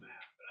check the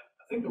map, but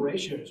I think the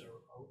ratios are,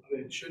 I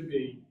mean, it should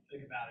be,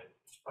 think about it,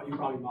 you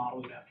probably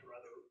modeled it after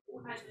other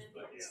ordinances,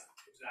 but yeah,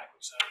 exactly.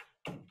 So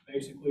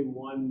basically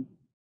one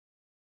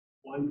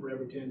for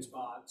every 10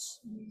 spots,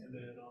 and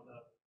then on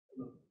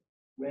the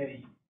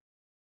ready,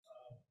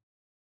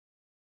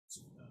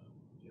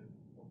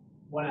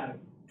 1 out of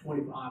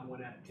 25,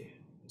 1 out of 10.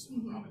 It's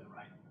probably the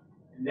right.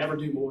 And never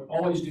do more.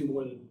 Always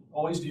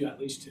do at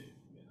least 2.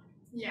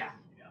 Yeah.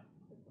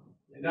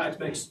 And that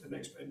makes,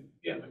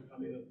 yeah, I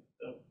mean,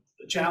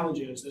 the challenge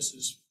is this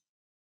is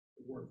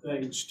for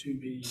things to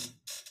be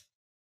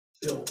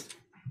built.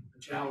 The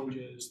challenge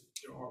is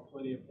there are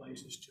plenty of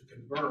places to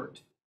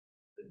convert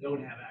that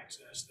don't have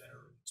access that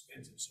are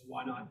expensive. So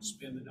why not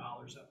spend the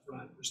dollars up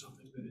front for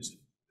something that is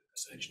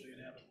essentially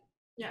inevitable?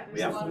 Yeah, We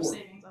there's have a lot of 4.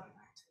 savings on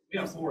that.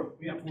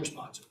 We have 4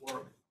 spots at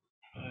work.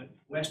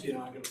 Westy and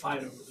I are going to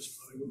fight over this.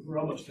 I mean, we're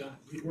almost done.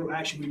 We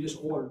just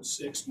ordered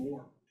 6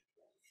 more.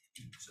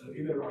 So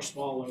even at our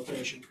small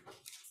location,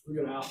 we're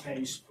going to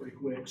outpace pretty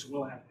quick. So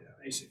we'll have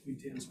basically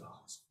 10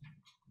 spots.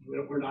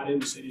 We're not in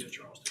the city of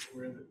Charleston.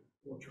 We're in the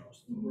North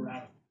Charleston. We're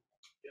out.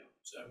 Yeah.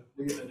 So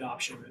we get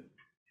adoption. And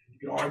you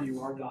could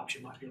argue our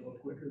adoption might be a little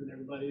quicker than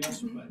everybody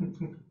else,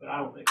 but I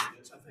don't think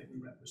it is. I think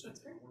we represent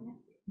that.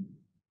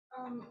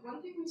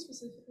 One thing we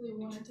specifically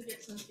wanted to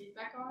get some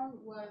feedback on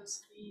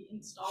was the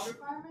install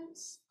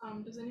requirements.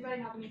 Does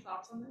anybody have any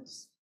thoughts on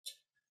this?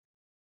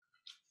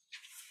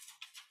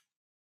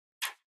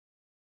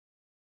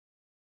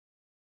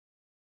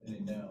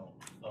 And now,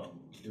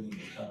 given the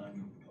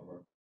time of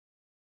our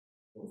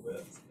little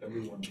bit,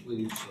 everyone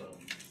please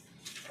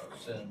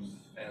send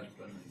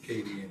Aspen and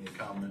Katie any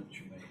comments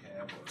you may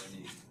have or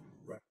any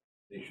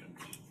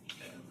recommendations.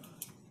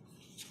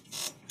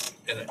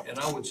 And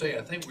I would say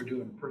I think we're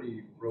doing a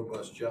pretty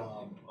robust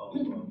job of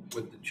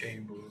with the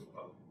chamber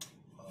of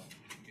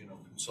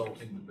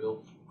consulting the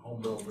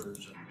home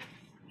builders and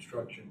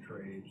construction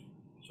trades.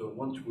 So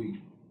once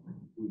we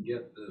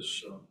get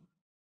this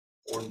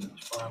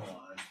ordinance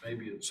finalized,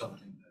 maybe it's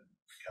something that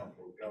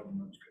council of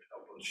governments could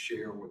help us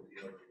share with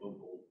the other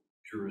local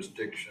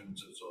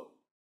jurisdictions as a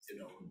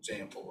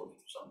example of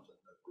something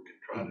that we could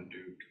try to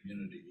do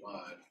community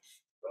wide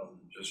rather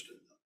than just in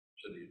the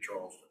city of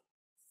Charleston.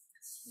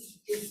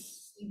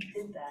 We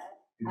did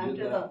that. You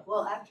did that?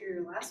 After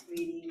your last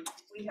meeting,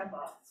 we have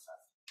a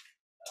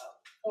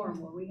forum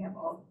where we have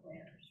all the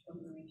planners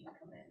from the region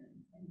come in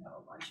and have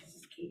a luncheon.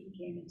 Katie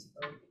came and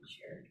spoke and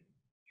shared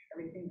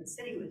everything the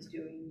city was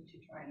doing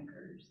to try and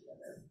encourage the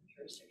other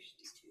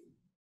jurisdictions to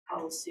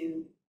follow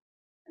suit.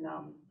 And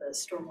the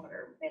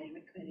Stormwater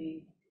Management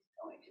Committee is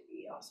going to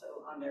be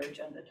also on their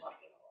agenda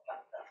talking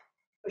about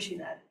pushing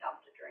that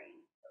adopt a drain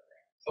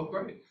program. Oh,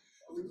 great.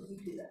 So we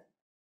do that.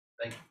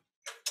 Thank you.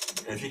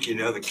 And I think you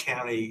know the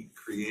county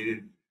created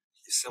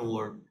a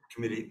similar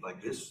committee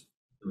like this,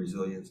 the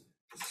Resilience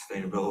and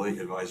Sustainability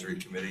Advisory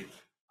Committee.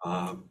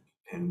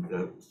 And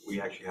we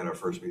actually had our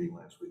first meeting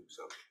last week,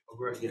 so. Oh,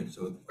 great. Yeah,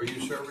 so Are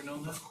you serving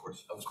on that? of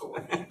course. Of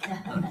course.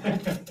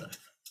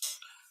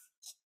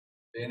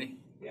 Danny?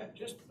 Yeah,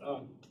 just,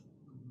 the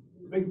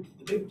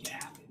big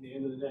gap at the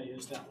end of the day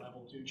is that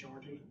level 2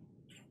 charging.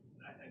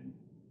 And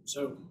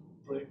so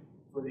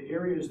for the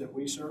areas that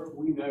we serve,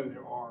 we know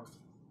there are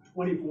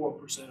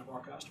 24% of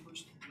our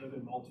customers live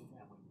in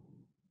multifamily.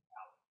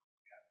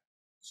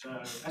 So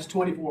that's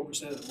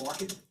 24% of the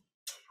market,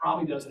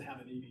 probably doesn't have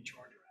an EV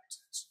charger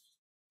access.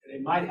 And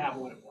they might have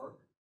one at work,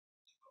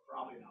 but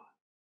probably not.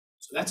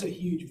 So that's a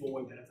huge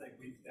void that I think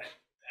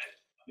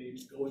I mean,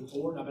 going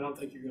forward, I don't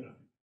think you're gonna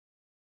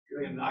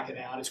knock it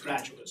out. It's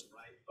gradualism,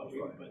 right?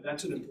 But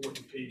that's an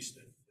important piece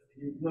that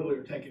you literally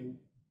are taking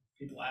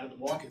people out of the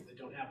market that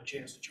don't have a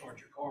chance to charge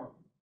your car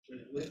where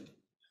they live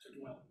to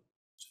dwell.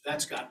 So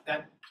that's got,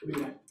 that, to me,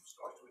 that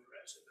starts to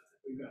address it. I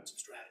think we've got some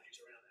strategies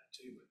around that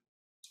too, but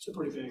it's a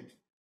pretty big,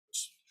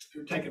 if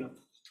you're taking a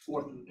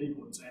fourth of the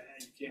people and saying,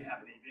 hey, you can't have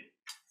an EV.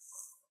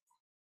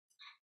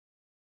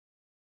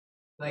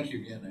 Thank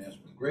you again,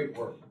 Aspen. Great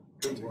work.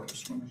 Good work.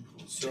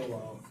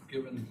 So,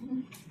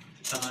 given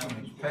time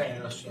has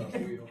passed,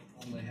 we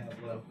only have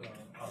left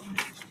our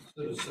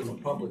citizen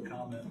public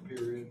comment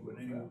period. Would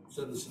any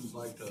citizens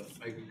like to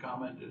make a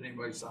comment? Did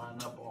anybody sign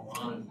up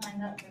online?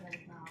 Signed up for this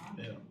now.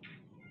 Yeah.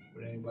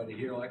 Would anybody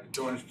here like to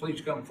join us?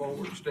 Please come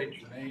forward, state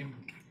your name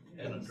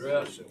and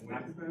address, and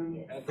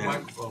we at the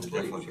microphone,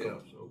 please. Yeah,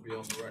 so it'll be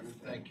on the record.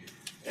 Thank you.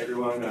 Hey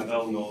everyone,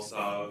 Belton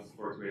Olsov,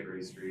 Forksway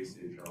Gray Street,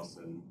 City of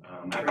Charleston.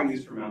 I bring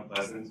news from Mount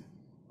Pleasant.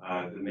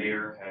 The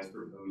mayor has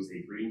proposed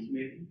a green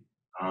committee,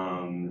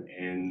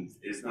 and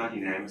it's not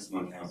unanimous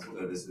among council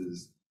that this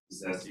is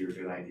necessity or a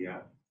good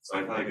idea. So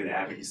I thought a good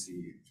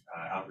advocacy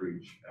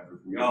outreach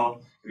effort from y'all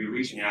to be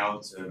reaching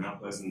out to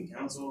Mount Pleasant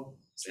Council,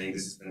 saying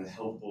this has been a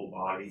helpful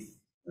body,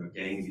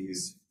 getting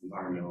these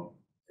environmental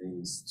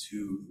things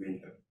to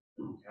make a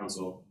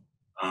council.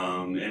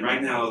 And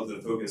right now the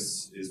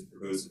focus is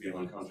proposed to be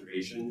on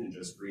conservation and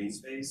just green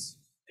space,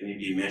 and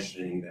maybe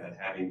mentioning that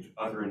having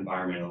other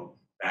environmental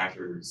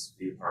factors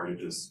be a part of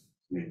this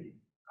committee.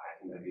 I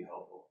think that'd be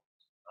helpful.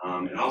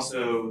 And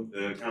also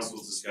the council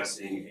is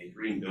discussing a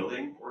green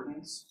building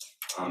ordinance,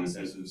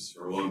 incentives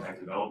for low impact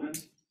development.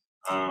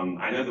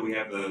 I know that we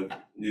have the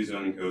new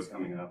zoning codes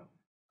coming up,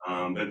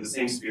 but in the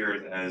same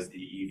spirit as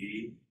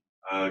the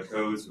EV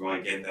codes, we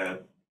want to get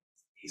that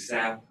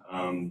ASAP.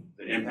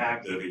 The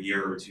impact of a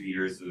year or 2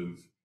 years of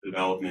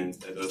development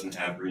that doesn't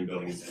have green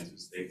building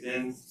incentives baked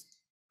in,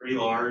 pretty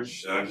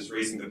large. So I'm just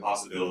raising the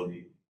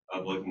possibility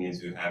of looking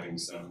into having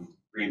some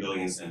green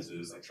building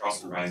incentives like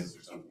Charleston Rises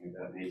or something of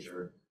that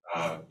nature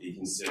be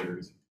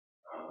considered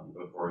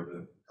before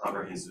the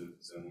comprehensive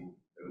zoning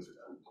codes are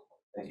done.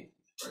 Thank you.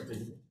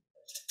 Right.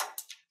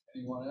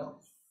 Anyone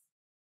else?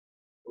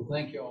 Well,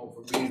 thank you all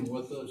for being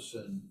with us,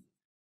 and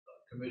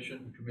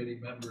commission, committee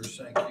members,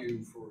 thank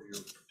you for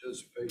your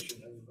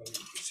participation. Everybody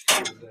who was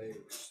here today,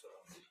 it was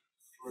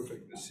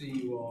terrific to see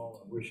you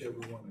all. I wish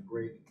everyone a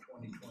great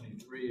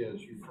 2023.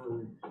 As you've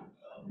heard,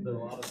 there are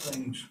a lot of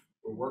things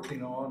we're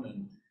working on,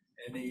 and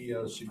any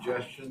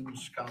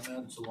suggestions,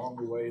 comments along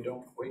the way,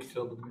 don't wait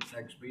till the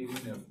next meeting.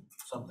 If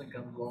something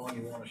comes along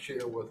you want to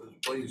share with us,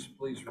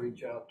 please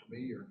reach out to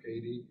me or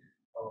Katie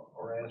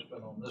or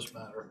Aspen on this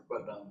matter.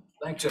 But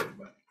thanks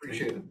everybody,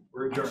 appreciate it.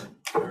 We're adjourned.